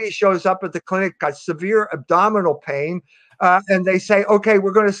the lady shows up at the clinic, got severe abdominal pain, and they say, okay,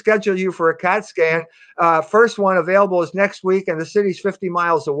 we're going to schedule you for a CAT scan. First one available is next week, and the city's 50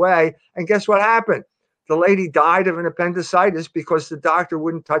 miles away. And guess what happened? The lady died of an appendicitis because the doctor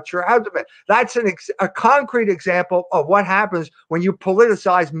wouldn't touch her abdomen. That's a concrete example of what happens when you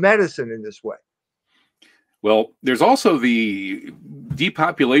politicize medicine in this way. Well, there's also the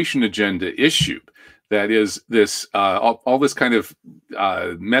depopulation agenda issue. That is this all this kind of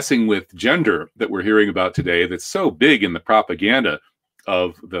messing with gender that we're hearing about today that's so big in the propaganda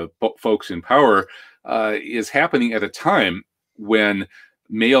of the folks in power is happening at a time when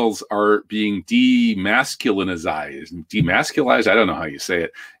males are being demasculinized. I don't know how you say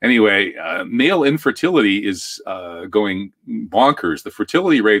it. Anyway, male infertility is going bonkers. The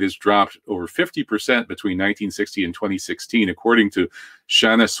fertility rate has dropped over 50% between 1960 and 2016, according to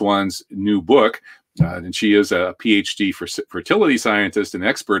Shanna Swan's new book. And she is a PhD fertility scientist and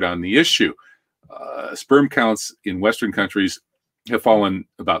expert on the issue. Sperm counts in Western countries have fallen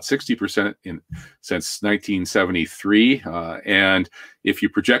about 60% since 1973. And if you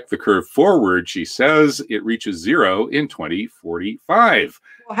project the curve forward, she says it reaches 0 in 2045.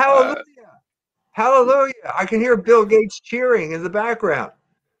 Well, hallelujah. Hallelujah. I can hear Bill Gates cheering in the background.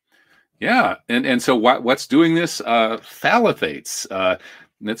 Yeah. And so what's doing this? Phthalates.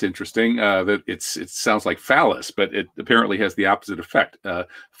 That's interesting. That it sounds like phallus, but it apparently has the opposite effect.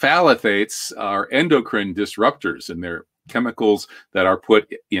 Phthalates are endocrine disruptors, and they're chemicals that are put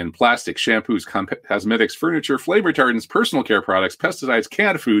in plastic, shampoos, cosmetics, furniture, flame retardants, personal care products, pesticides,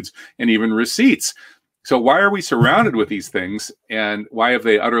 canned foods, and even receipts. So why are we surrounded with these things, and why have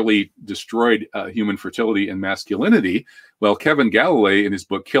they utterly destroyed human fertility and masculinity? Well, Kevin Galloway, in his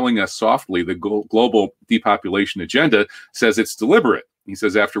book, Killing Us Softly, The Global Depopulation Agenda, says it's deliberate. He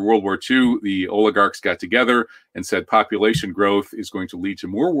says after World War II, the oligarchs got together and said population growth is going to lead to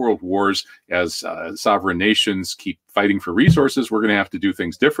more world wars as sovereign nations keep fighting for resources. We're going to have to do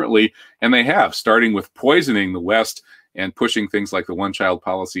things differently. And they have, starting with poisoning the West and pushing things like the one-child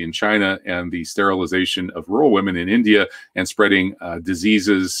policy in China and the sterilization of rural women in India and spreading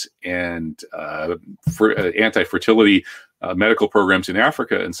diseases and anti-fertility medical programs in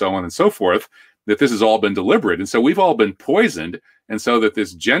Africa and so on and so forth, that this has all been deliberate. And so we've all been poisoned. And so that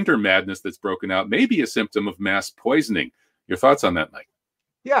this gender madness that's broken out may be a symptom of mass poisoning. Your thoughts on that, Mike?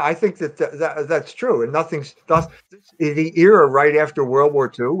 Yeah, I think that's true. And the era right after World War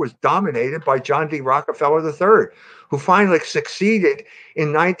II was dominated by John D. Rockefeller III, who finally succeeded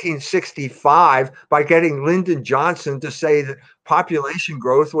in 1965 by getting Lyndon Johnson to say that population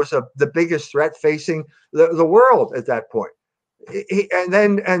growth was the biggest threat facing the world at that point. And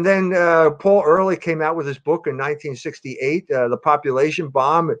then Paul Ehrlich came out with his book in 1968, The Population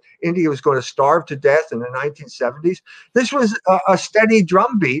Bomb. India was going to starve to death in the 1970s. This was a steady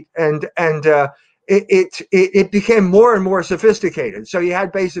drumbeat, and it became more and more sophisticated. So you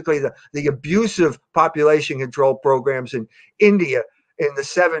had basically the abusive population control programs in India in the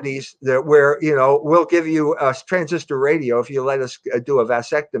 70s, where, we'll give you a transistor radio if you let us do a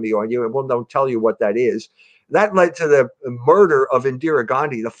vasectomy on you, and we'll don't tell you what that is. That led to the murder of Indira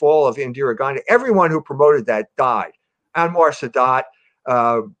Gandhi, the fall of Indira Gandhi. Everyone who promoted that died. Anwar Sadat,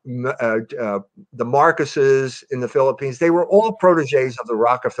 the Marcoses in the Philippines, they were all proteges of the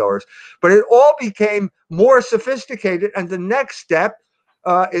Rockefellers. But it all became more sophisticated. And the next step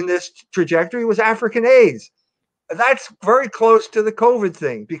in this trajectory was African AIDS. That's very close to the COVID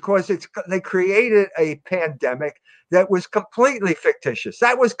thing, because they created a pandemic that was completely fictitious.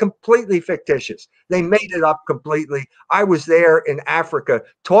 That was completely fictitious. They made it up completely. I was there in Africa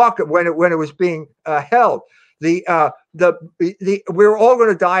when it was being held. We're all going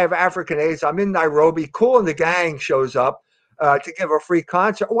to die of African AIDS. I'm in Nairobi. Kool and the Gang shows up to give a free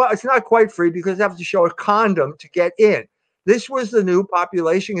concert. Well, it's not quite free because they have to show a condom to get in. This was the new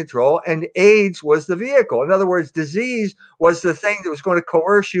population control, and AIDS was the vehicle. In other words, disease was the thing that was going to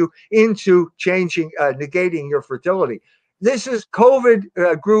coerce you into negating your fertility.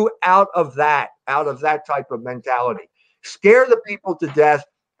 COVID grew out of that type of mentality. Scare the people to death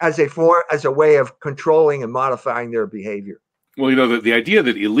as a way of controlling and modifying their behavior. Well, the idea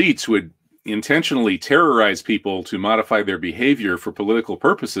that elites would intentionally terrorize people to modify their behavior for political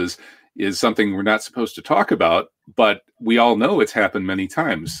purposes is something we're not supposed to talk about, but we all know it's happened many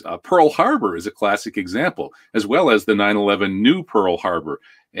times. Pearl Harbor is a classic example, as well as the 9/11 New Pearl Harbor.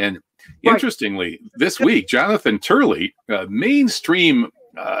 And interestingly, this week, Jonathan Turley, mainstream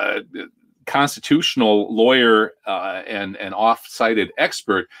constitutional lawyer and off-cited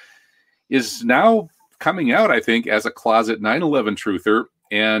expert, is now coming out, I think, as a closet 9/11 truther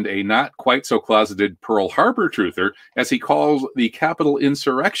and a not quite so closeted Pearl Harbor truther, as he calls the Capitol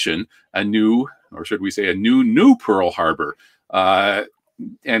insurrection a new Pearl Harbor.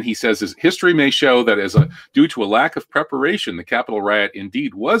 And he says his history may show that due to a lack of preparation, the Capitol riot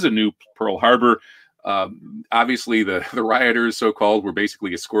indeed was a new Pearl Harbor. Obviously, the rioters, so-called, were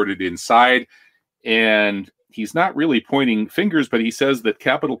basically escorted inside, and he's not really pointing fingers, but he says that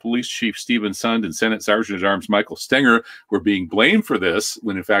Capitol Police Chief Stephen Sund and Senate Sergeant-at-Arms Michael Stenger were being blamed for this,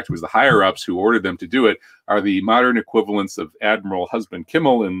 when in fact it was the higher-ups who ordered them to do it, are the modern equivalents of Admiral Husband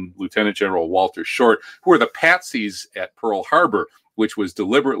Kimmel and Lieutenant General Walter Short, who are the patsies at Pearl Harbor, which was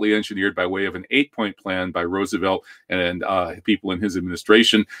deliberately engineered by way of an 8-point plan by Roosevelt and people in his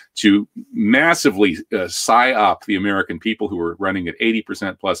administration to massively psyop the American people, who were running at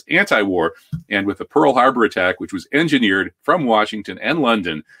 80% plus anti-war. And with the Pearl Harbor attack, which was engineered from Washington and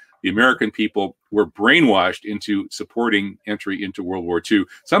London, the American people were brainwashed into supporting entry into World War II.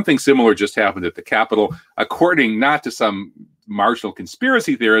 Something similar just happened at the Capitol, according not to some marginal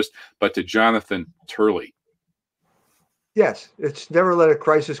conspiracy theorist, but to Jonathan Turley. Yes, it's never let a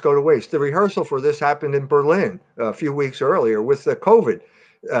crisis go to waste. The rehearsal for this happened in Berlin a few weeks earlier with a COVID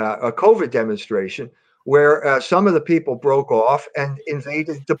demonstration, where some of the people broke off and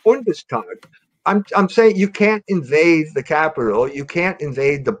invaded the Bundestag. I'm saying you can't invade the Capitol, you can't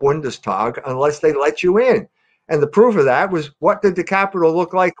invade the Bundestag unless they let you in. And the proof of that was, what did the Capitol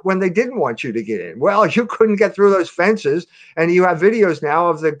look like when they didn't want you to get in? Well, you couldn't get through those fences, and you have videos now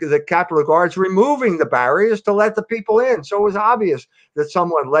of the Capitol guards removing the barriers to let the people in. So it was obvious that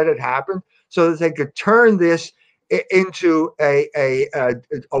someone let it happen so that they could turn this into a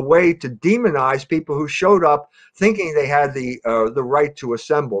way to demonize people who showed up thinking they had the right to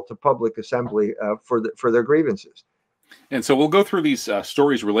assemble, to public assembly for their grievances. And so we'll go through these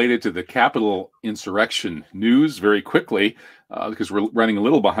stories related to the Capitol insurrection news very quickly because we're running a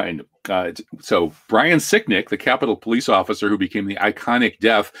little behind. So Brian Sicknick, the Capitol police officer who became the iconic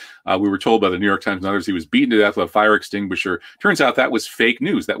death, we were told by the New York Times and others he was beaten to death with a fire extinguisher. Turns out that was fake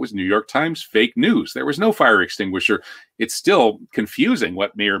news. That was New York Times fake news. There was no fire extinguisher. It's still confusing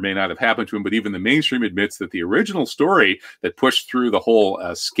what may or may not have happened to him, but even the mainstream admits that the original story that pushed through the whole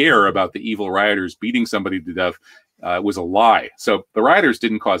scare about the evil rioters beating somebody to death was a lie. So the rioters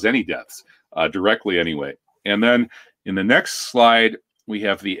didn't cause any deaths directly anyway. And then in the next slide, we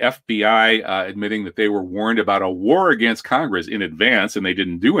have the FBI admitting that they were warned about a war against Congress in advance and they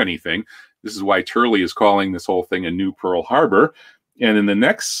didn't do anything. This is why Turley is calling this whole thing a new Pearl Harbor. And in the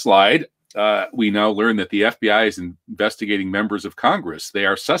next slide, we now learn that the FBI is investigating members of Congress. They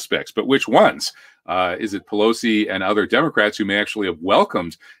are suspects, but which ones? Is it Pelosi and other Democrats who may actually have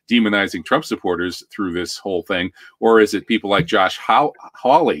welcomed demonizing Trump supporters through this whole thing? Or is it people like Josh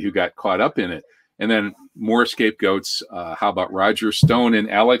Hawley who got caught up in it? And then more scapegoats. How about Roger Stone and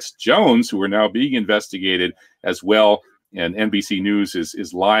Alex Jones, who are now being investigated as well? And NBC News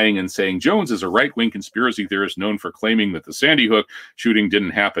is lying and saying Jones is a right-wing conspiracy theorist known for claiming that the Sandy Hook shooting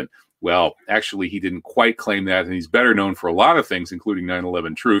didn't happen. Well, actually, he didn't quite claim that, and he's better known for a lot of things, including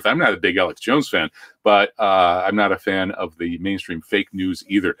 9/11 Truth. I'm not a big Alex Jones fan, but I'm not a fan of the mainstream fake news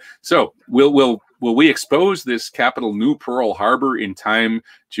either. So will we expose this Capitol new Pearl Harbor in time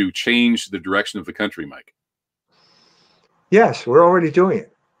to change the direction of the country, Mike? Yes, we're already doing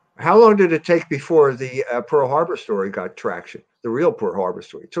it. How long did it take before the Pearl Harbor story got traction? The real Pearl Harbor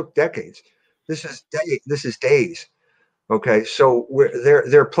story. It took decades. This is days. Okay, so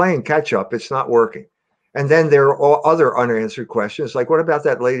they're playing catch up. It's not working. And then there are all other unanswered questions, like what about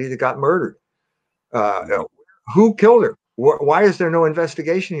that lady that got murdered? Who killed her? Why is there no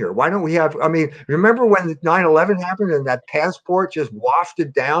investigation here? Why don't we have, I mean, remember when 9/11 happened and that passport just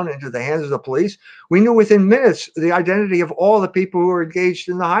wafted down into the hands of the police? We knew within minutes the identity of all the people who were engaged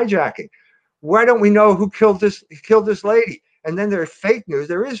in the hijacking. Why don't we know who killed this lady? And then there's fake news.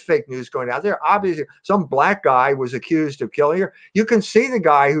 There is fake news going out there. Obviously, some black guy was accused of killing her. You can see the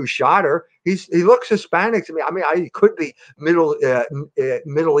guy who shot her. He looks Hispanic to me. I mean, he could be Middle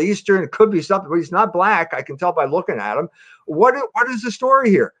Eastern. It could be something, but he's not black. I can tell by looking at him. What is the story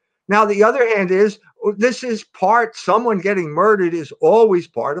here? Now, the other hand is this is someone getting murdered is always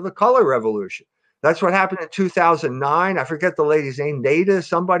part of a color revolution. That's what happened in 2009. I forget the lady's name, Nada,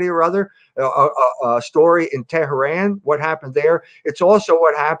 somebody or other, a story in Tehran, what happened there. It's also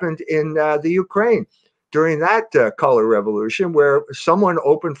what happened in the Ukraine during that color revolution where someone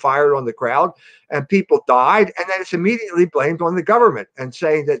opened fire on the crowd and people died. And then it's immediately blamed on the government and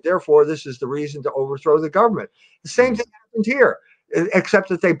saying that, therefore, this is the reason to overthrow the government. The same thing happened here, except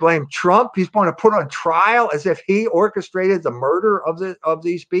that they blame Trump. He's going to put on trial as if he orchestrated the murder of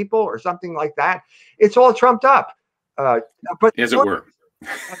these people or something like that. It's all trumped up. But as it were.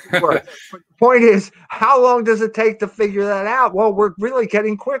 But the point is, how long does it take to figure that out? Well, we're really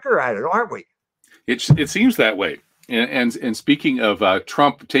getting quicker at it, aren't we? It seems that way. And speaking of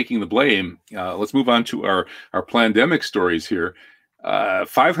Trump taking the blame, let's move on to our pandemic stories here.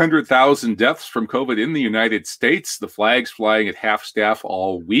 500,000 deaths from COVID in the United States, the flags flying at half staff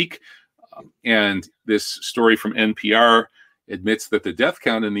all week. And this story from NPR admits that the death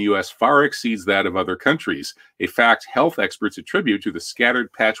count in the U.S. far exceeds that of other countries, a fact health experts attribute to the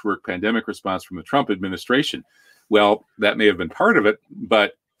scattered patchwork pandemic response from the Trump administration. Well, that may have been part of it,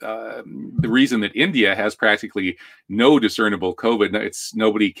 but the reason that India has practically no discernible COVID,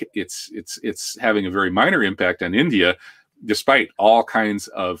 it's having a very minor impact on India, despite all kinds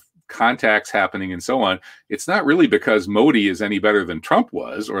of contacts happening and so on. It's not really because Modi is any better than Trump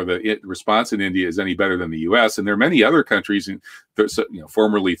was, or the response in India is any better than the U.S. And there are many other countries,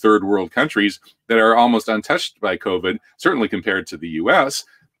 formerly third world countries, that are almost untouched by COVID, certainly compared to the U.S.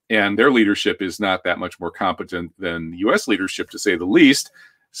 And their leadership is not that much more competent than U.S. leadership, to say the least.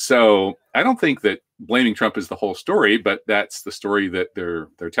 So I don't think that blaming Trump is the whole story, but that's the story that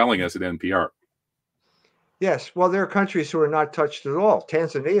they're telling us at NPR. Yes, well, there are countries who are not touched at all.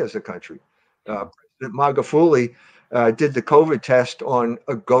 Tanzania is a country. President Magufuli did the COVID test on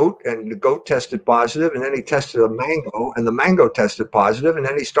a goat, and the goat tested positive, and then he tested a mango, and the mango tested positive, and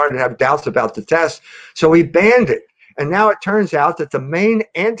then he started to have doubts about the test, so he banned it. And now it turns out that the main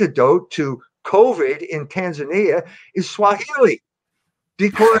antidote to COVID in Tanzania is Swahili,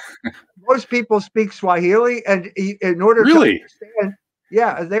 because most people speak Swahili, and in order to understand.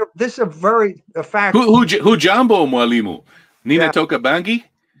 Yeah, this is a fact. Hujambo mwalimu. Nina toka bangi?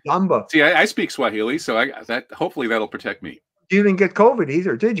 Jamba. See, I speak Swahili, so hopefully that'll protect me. You didn't get COVID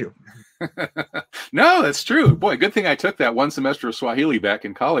either, did you? No, that's true. Boy, good thing I took that one semester of Swahili back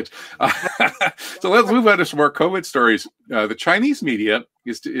in college. So let's move on to some more COVID stories. The Chinese media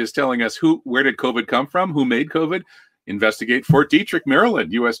is telling us where did COVID come from? Who made COVID? Investigate Fort Detrick,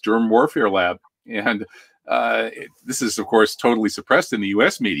 Maryland, U.S. Germ Warfare Lab. And this is, of course, totally suppressed in the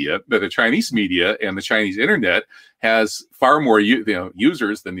U.S. media, but the Chinese media and the Chinese internet has far more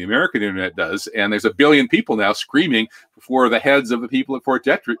users than the American internet does. And there's 1 billion people now screaming for the heads of the people at Fort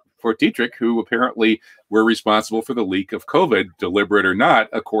Detrick, who apparently were responsible for the leak of COVID, deliberate or not,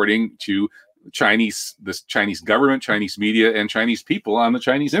 according to the Chinese government, Chinese media, and Chinese people on the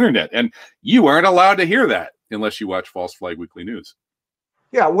Chinese internet. And you aren't allowed to hear that unless you watch False Flag Weekly News.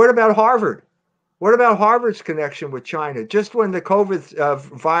 Yeah, what about Harvard? What about Harvard's connection with China? Just when the COVID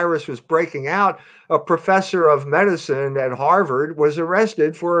virus was breaking out, a professor of medicine at Harvard was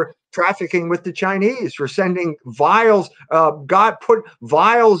arrested for trafficking with the Chinese, for sending vials, put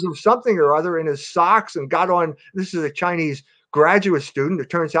vials of something or other in his socks and got on. This is a Chinese graduate student. It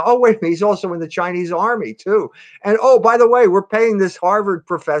turns out, oh, wait a minute, he's also in the Chinese army too. And oh, by the way, we're paying this Harvard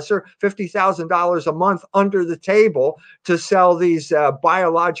professor $50,000 a month under the table to sell these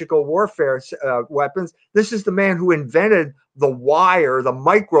biological warfare weapons. This is the man who invented the wire, the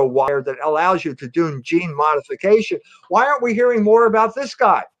micro wire that allows you to do gene modification. Why aren't we hearing more about this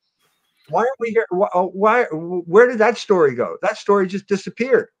guy? Why aren't we here? Where did that story go? That story just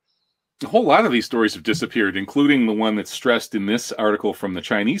disappeared. A whole lot of these stories have disappeared, including the one that's stressed in this article from the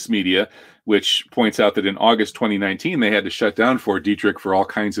Chinese media, which points out that in August 2019, they had to shut down Fort Detrick for all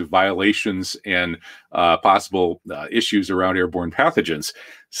kinds of violations and possible issues around airborne pathogens.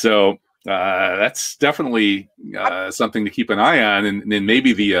 So that's definitely something to keep an eye on. And then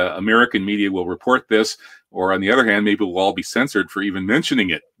maybe the American media will report this, or on the other hand, maybe we'll all be censored for even mentioning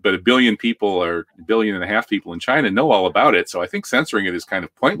it. But 1 billion people or 1.5 billion people in China know all about it. So I think censoring it is kind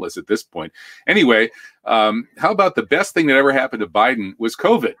of pointless at this point. Anyway, how about the best thing that ever happened to Biden was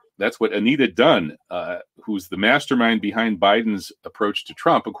COVID? That's what Anita Dunn, who's the mastermind behind Biden's approach to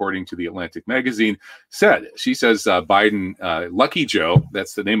Trump, according to the Atlantic magazine, said. She says Biden, Lucky Joe,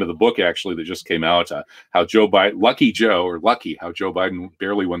 that's the name of the book actually that just came out, how Joe Biden, how Joe Biden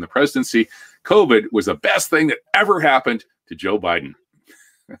barely won the presidency. COVID was the best thing that ever happened to Joe Biden.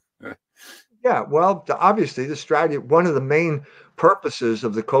 Yeah, well, obviously the strategy, one of the main purposes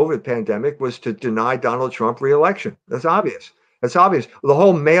of the COVID pandemic was to deny Donald Trump re-election. That's obvious. That's obvious. The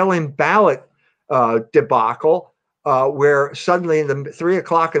whole mail-in ballot debacle, where suddenly in the 3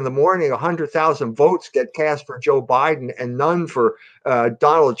 o'clock in the morning, 100,000 votes get cast for Joe Biden and none for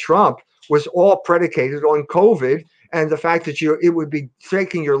Donald Trump, was all predicated on COVID and the fact that it would be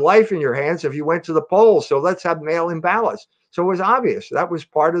taking your life in your hands if you went to the polls. So let's have mail-in ballots. So it was obvious. That was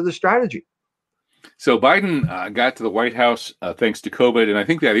part of the strategy. So Biden got to the White House thanks to COVID, and I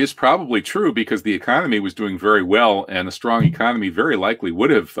think that is probably true because the economy was doing very well, and a strong economy very likely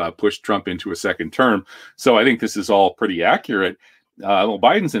would have pushed Trump into a second term. So I think this is all pretty accurate. Well,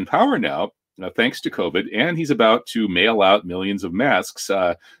 Biden's in power now, thanks to COVID, and he's about to mail out millions of masks,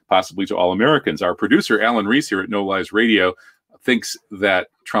 possibly to all Americans. Our producer, Alan Reese here at No Lies Radio, thinks that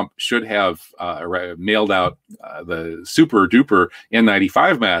Trump should have mailed out the super duper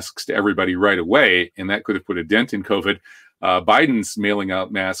N95 masks to everybody right away, and that could have put a dent in COVID. Biden's mailing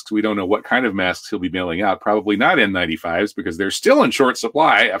out masks. We don't know what kind of masks he'll be mailing out. Probably not N95s because they're still in short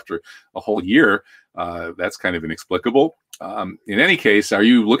supply after a whole year. That's kind of inexplicable. In any case, are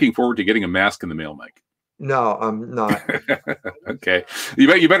you looking forward to getting a mask in the mail, Mike? No, I'm not. Okay.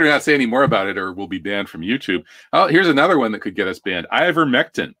 You better not say any more about it or we'll be banned from YouTube. Oh, here's another one that could get us banned.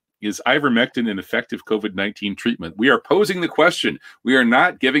 Ivermectin. Is ivermectin an effective COVID-19 treatment? We are posing the question. We are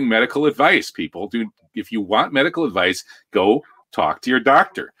not giving medical advice, people. If you want medical advice, go talk to your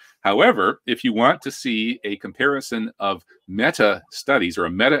doctor. However, if you want to see a comparison of meta studies or a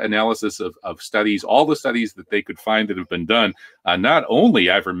meta-analysis of studies, all the studies that they could find that have been done, not only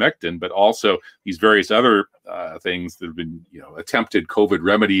ivermectin, but also these various other things that have been, attempted COVID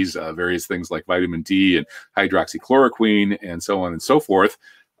remedies, various things like vitamin D and hydroxychloroquine and so on and so forth,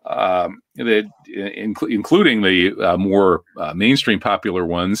 including the more mainstream popular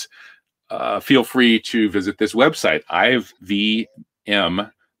ones, feel free to visit this website,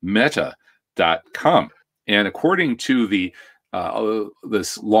 ivmmeta.com. And according to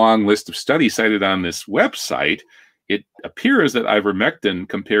this long list of studies cited on this website, it appears that ivermectin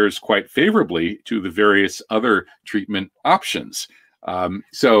compares quite favorably to the various other treatment options.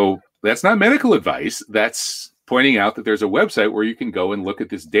 So that's not medical advice. That's pointing out that there's a website where you can go and look at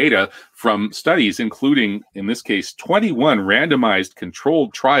this data from studies, including, in this case, 21 randomized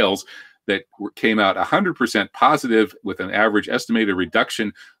controlled trials that came out 100% positive with an average estimated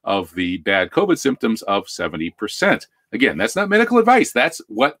reduction of the bad COVID symptoms of 70%. Again, that's not medical advice. That's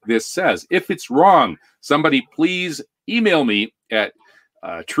what this says. If it's wrong, somebody please email me at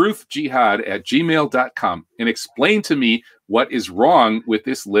truthjihad@gmail.com and explain to me what is wrong with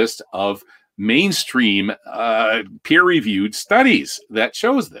this list of mainstream peer-reviewed studies that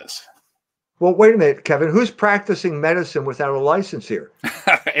shows this. Well, wait a minute, Kevin. Who's practicing medicine without a license here?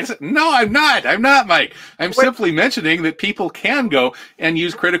 No, I'm not. I'm not, Mike. I'm simply mentioning that people can go and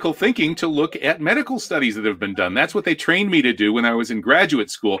use critical thinking to look at medical studies that have been done. That's what they trained me to do when I was in graduate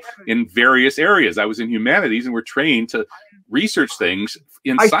school in various areas. I was in humanities, and we're trained to research things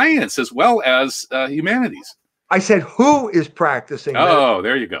in science as well as humanities. I said, who is practicing medicine? Oh,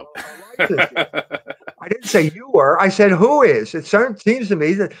 there you go. I didn't say you were. I said, who is? It seems to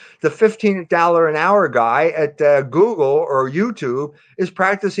me that the $15 an hour guy at Google or YouTube is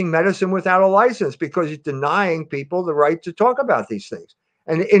practicing medicine without a license because he's denying people the right to talk about these things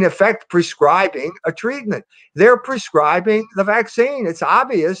and, in effect, prescribing a treatment. They're prescribing the vaccine. It's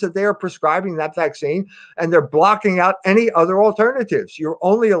obvious that they are prescribing that vaccine, and they're blocking out any other alternatives. You're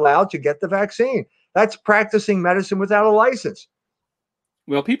only allowed to get the vaccine. That's practicing medicine without a license.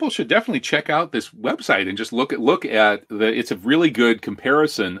 Well, people should definitely check out this website and just look at it's a really good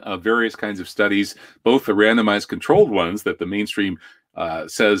comparison of various kinds of studies, both the randomized controlled ones that the mainstream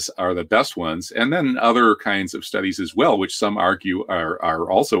says are the best ones, and then other kinds of studies as well, which some argue are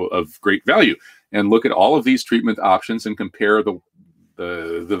also of great value. And look at all of these treatment options and compare the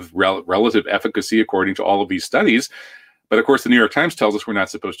relative efficacy according to all of these studies. But of course, the New York Times tells us we're not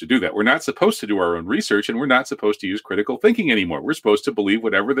supposed to do that. We're not supposed to do our own research, and we're not supposed to use critical thinking anymore. We're supposed to believe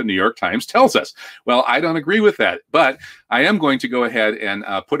whatever the New York Times tells us. Well, I don't agree with that, but I am going to go ahead and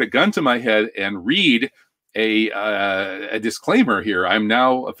put a gun to my head and read a disclaimer here. I'm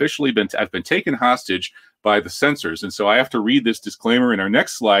now officially I've been taken hostage by the censors, and so I have to read this disclaimer. In our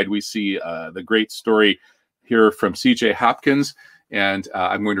next slide, we see the great story here from C.J. Hopkins. And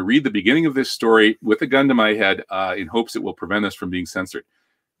I'm going to read the beginning of this story with a gun to my head in hopes it will prevent us from being censored.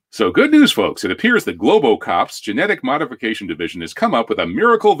 So good news, folks. It appears that GloboCop's genetic modification division has come up with a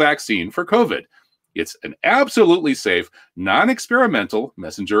miracle vaccine for COVID. It's an absolutely safe, non-experimental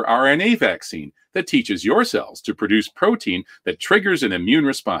messenger RNA vaccine that teaches your cells to produce protein that triggers an immune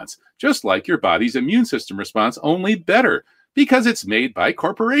response, just like your body's immune system response, only better, because it's made by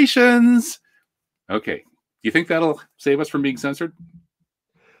corporations. Okay. Do you think that'll save us from being censored?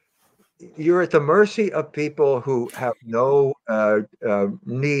 You're at the mercy of people who have no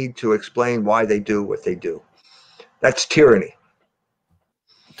need to explain why they do what they do. That's tyranny.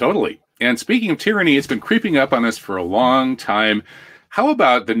 Totally. And speaking of tyranny, it's been creeping up on us for a long time. How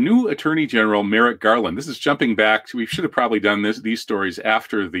about the new Attorney General, Merrick Garland? This is jumping back. We should have probably done these stories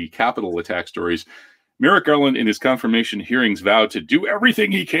after the Capitol attack stories. Merrick Garland, in his confirmation hearings, vowed to do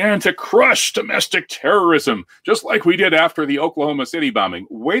everything he can to crush domestic terrorism, just like we did after the Oklahoma City bombing.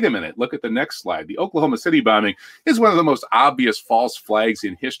 Wait a minute. Look at the next slide. The Oklahoma City bombing is one of the most obvious false flags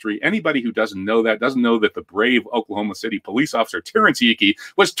in history. Anybody who doesn't know that the brave Oklahoma City police officer, Terrence Hickey,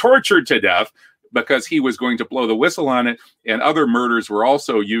 was tortured to death because he was going to blow the whistle on it, and other murders were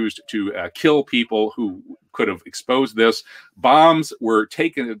also used to kill people who could have exposed this. Bombs were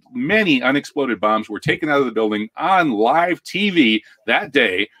taken, many unexploded bombs were taken out of the building on live TV that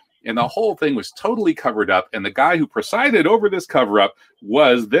day, and the whole thing was totally covered up, and the guy who presided over this cover-up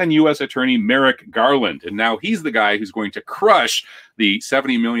was then U.S. Attorney Merrick Garland, and now he's the guy who's going to crush the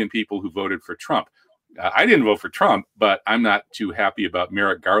 70 million people who voted for Trump. I didn't vote for Trump, but I'm not too happy about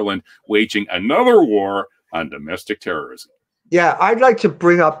Merrick Garland waging another war on domestic terrorism. Yeah, I'd like to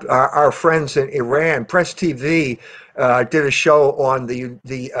bring up our friends in Iran. Press TV did a show on the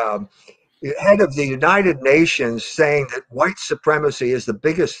head of the United Nations saying that white supremacy is the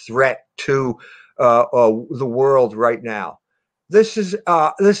biggest threat to the world right now. This is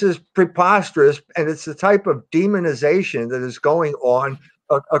preposterous, and it's the type of demonization that is going on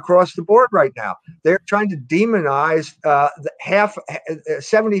across the board right now. They're trying to demonize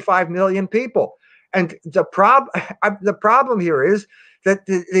 75 million people. And the problem here is that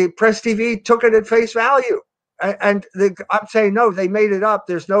the Press TV took it at face value. And I'm saying, no, they made it up.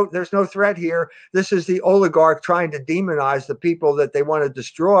 There's no threat here. This is the oligarch trying to demonize the people that they want to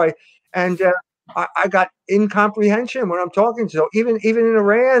destroy. And I got incomprehension when I'm talking. So even in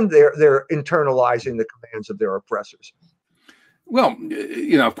Iran, they're internalizing the commands of their oppressors. Well,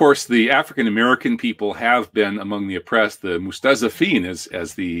 of course, the African-American people have been among the oppressed, the Mustazafin,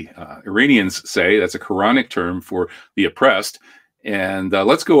 as the Iranians say. That's a Quranic term for the oppressed. And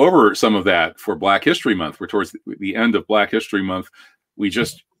let's go over some of that for Black History Month. We're towards the end of Black History Month. we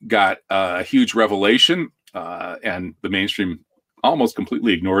just got a huge revelation, and the mainstream almost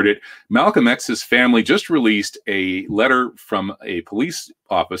completely ignored it. Malcolm X's family just released a letter from a police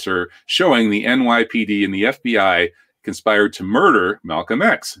officer showing the NYPD and the FBI conspired to murder Malcolm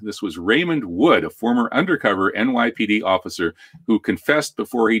X. This was Raymond Wood, a former undercover NYPD officer who confessed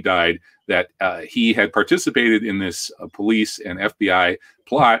before he died that he had participated in this police and FBI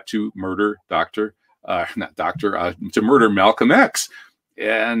plot to murder to murder Malcolm X.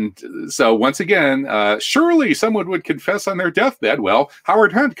 And so once again, surely someone would confess on their deathbed. Well,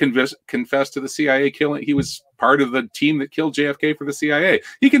 Howard Hunt confessed to the CIA killing. He was part of the team that killed JFK for the CIA.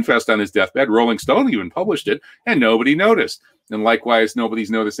 He confessed on his deathbed. Rolling Stone even published it, and nobody noticed. And likewise,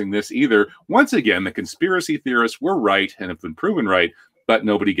 nobody's noticing this either. Once again, the conspiracy theorists were right and have been proven right, but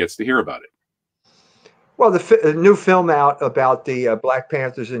nobody gets to hear about it. Well, the new film out about the Black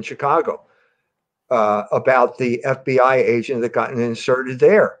Panthers in Chicago, about the FBI agent that got inserted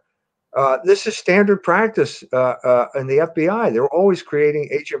there. This is standard practice in the FBI. They're always creating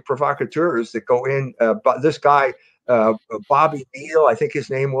agent provocateurs that go in. But this guy, Bobby Neal, I think his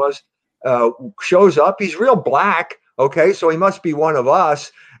name was, shows up. He's real black. Okay, so he must be one of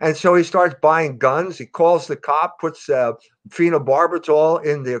us. And so he starts buying guns. He calls the cop, puts phenobarbital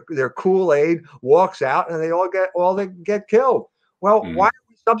in their Kool-Aid, walks out, and they all get killed. Well, why do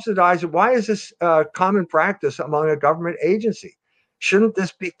we subsidize it? Why is this common practice among a government agency? Shouldn't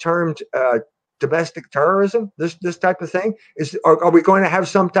this be termed domestic terrorism? This type of thing? Are we going to have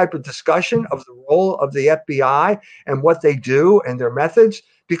some type of discussion of the role of the FBI and what they do and their methods?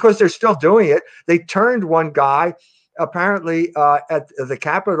 Because they're still doing it. They turned one guy. Apparently, at the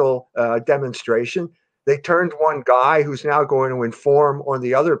Capitol demonstration, they turned one guy who's now going to inform on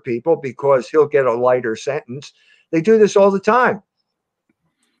the other people because he'll get a lighter sentence. They do this all the time.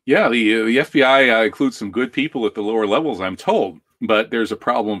 Yeah, the FBI includes some good people at the lower levels, I'm told. But there's a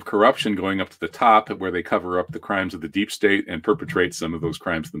problem of corruption going up to the top where they cover up the crimes of the deep state and perpetrate some of those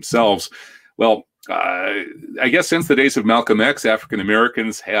crimes themselves. Well, I guess since the days of Malcolm X, African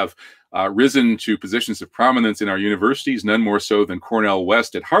Americans have risen to positions of prominence in our universities, none more so than Cornel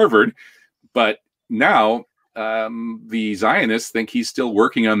West at Harvard. But now the Zionists think he's still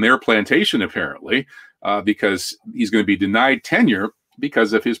working on their plantation, apparently, because he's going to be denied tenure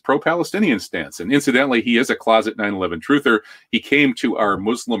because of his pro-Palestinian stance. And incidentally, he is a closet 9/11 truther. He came to our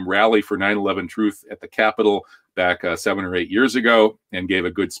Muslim rally for 9/11 truth at the Capitol back 7 or 8 years ago and gave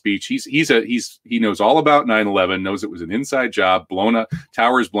a good speech. He knows all about 9/11, knows it was an inside job, blown up,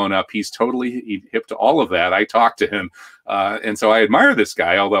 towers blown up. He's totally hip to all of that. I talked to him. And so I admire this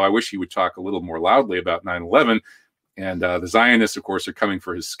guy, although I wish he would talk a little more loudly about 9/11. And the Zionists, of course, are coming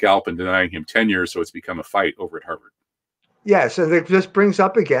for his scalp and denying him tenure. So it's become a fight over at Harvard. Yes, and this brings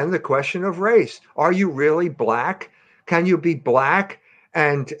up again the question of race. Are you really black? Can you be black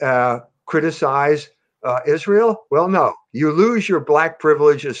and criticize Israel? Well, no. You lose your black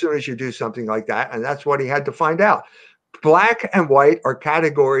privilege as soon as you do something like that, and that's what he had to find out. Black and white are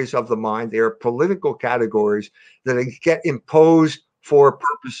categories of the mind. They are political categories that get imposed for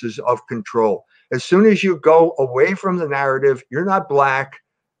purposes of control. As soon as you go away from the narrative, you're not black.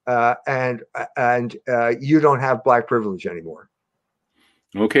 And you don't have black privilege anymore.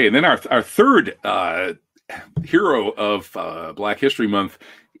 Okay, and then our third hero of Black History Month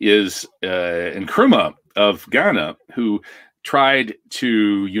is Nkrumah of Ghana, who tried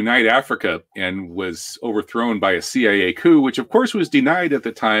to unite Africa and was overthrown by a CIA coup, which of course was denied at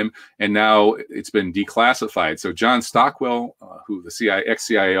the time, and now it's been declassified. So John Stockwell, who the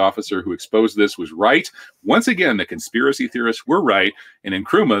ex-CIA officer who exposed this, was right. Once again, the conspiracy theorists were right, and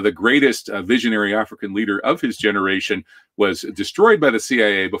Nkrumah, the greatest visionary African leader of his generation, was destroyed by the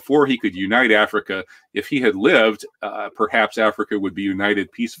CIA before he could unite Africa. If he had lived, perhaps Africa would be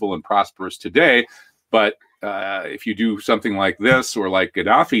united, peaceful, and prosperous today. But if you do something like this, or like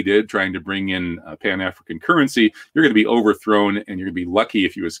Gaddafi did, trying to bring in Pan-African currency, you're going to be overthrown, and you're going to be lucky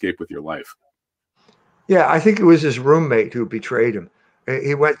if you escape with your life. Yeah, I think it was his roommate who betrayed him.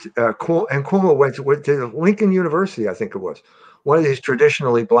 He went, and Nkrumah went to Lincoln University, I think it was, one of these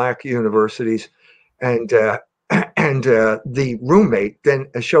traditionally black universities, and the roommate then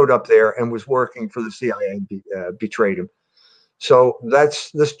showed up there and was working for the CIA and betrayed him. So that's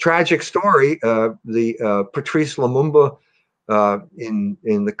this tragic story. The Patrice Lumumba in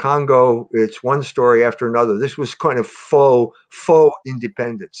the Congo. It's one story after another. This was kind of faux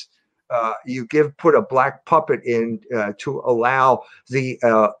independence. You put a black puppet in to allow the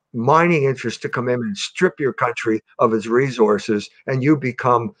mining interests to come in and strip your country of its resources, and you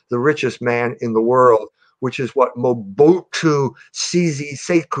become the richest man in the world which is what Mobutu Sese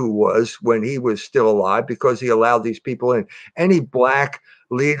Seko was when he was still alive, because he allowed these people in. Any black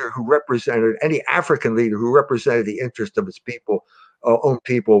leader who represented, any African leader who represented the interest of his people, own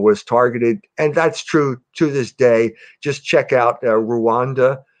people, was targeted. And that's true to this day. Just check out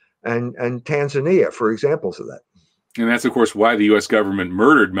Rwanda and Tanzania for examples of that. And that's, of course, why the U.S. government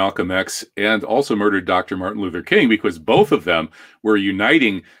murdered Malcolm X and also murdered Dr. Martin Luther King, because both of them were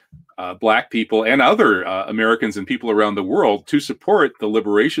uniting Black people and other Americans and people around the world to support the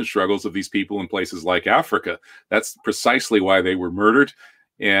liberation struggles of these people in places like Africa. That's precisely why they were murdered.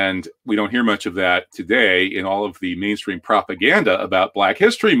 And we don't hear much of that today in all of the mainstream propaganda about Black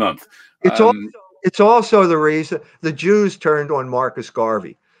History Month. It's also the reason the Jews turned on Marcus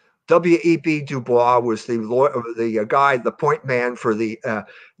Garvey. W.E.B. Du Bois was the guy, the point man for the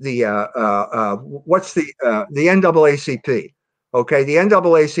NAACP. Okay, the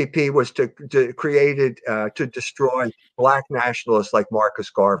NAACP was created to destroy Black nationalists like Marcus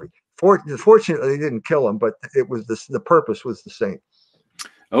Garvey. Fortunately, they didn't kill him, but it was the purpose was the same.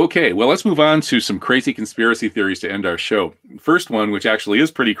 Okay, well, let's move on to some crazy conspiracy theories to end our show. First one, which actually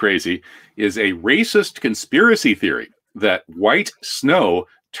is pretty crazy, is a racist conspiracy theory that white snow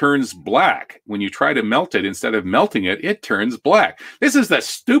turns black. When you try to melt it, instead of melting it, it turns black. This is the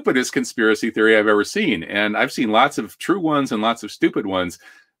stupidest conspiracy theory I've ever seen. And I've seen lots of true ones and lots of stupid ones.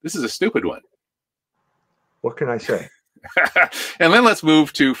 This is a stupid one. What can I say? And then let's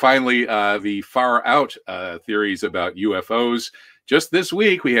move to finally the far out theories about UFOs. Just this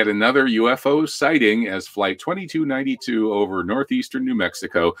week, we had another UFO sighting as Flight 2292 over northeastern New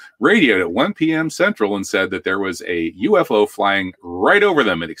Mexico radioed at 1 p.m. Central and said that there was a UFO flying right over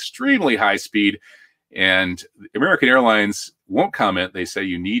them at extremely high speed. And American Airlines won't comment. They say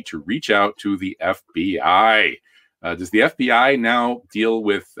you need to reach out to the FBI. Does the FBI now deal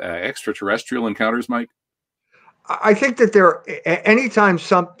with extraterrestrial encounters, Mike? I think that anytime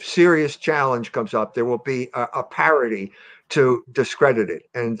some serious challenge comes up, there will be a parody to discredit it.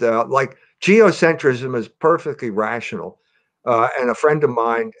 And like geocentrism is perfectly rational. And a friend of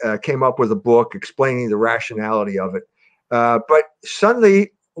mine came up with a book explaining the rationality of it. But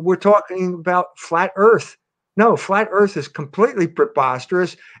suddenly we're talking about flat Earth. No, flat Earth is completely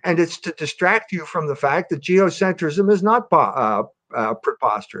preposterous. And it's to distract you from the fact that geocentrism is not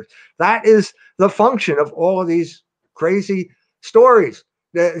preposterous. That is the function of all of these crazy stories.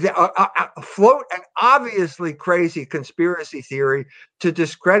 Float an obviously crazy conspiracy theory to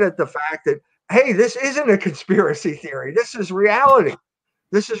discredit the fact that, hey, this isn't a conspiracy theory. This is reality.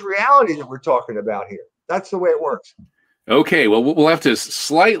 This is reality that we're talking about here. That's the way it works. Okay, well, we'll have to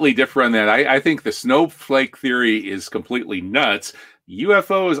slightly differ on that. I think the snowflake theory is completely nuts.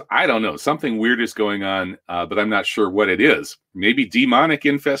 UFOs, I don't know. Something weird is going on, but I'm not sure what it is. Maybe demonic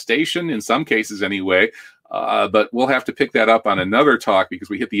infestation in some cases anyway. But we'll have to pick that up on another talk because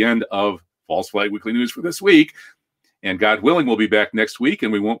we hit the end of False Flag Weekly News for this week. And God willing, we'll be back next week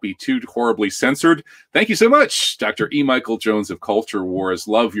and we won't be too horribly censored. Thank you so much, Dr. E. Michael Jones of Culture Wars.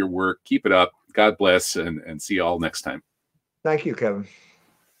 Love your work. Keep it up. God bless and see you all next time. Thank you, Kevin.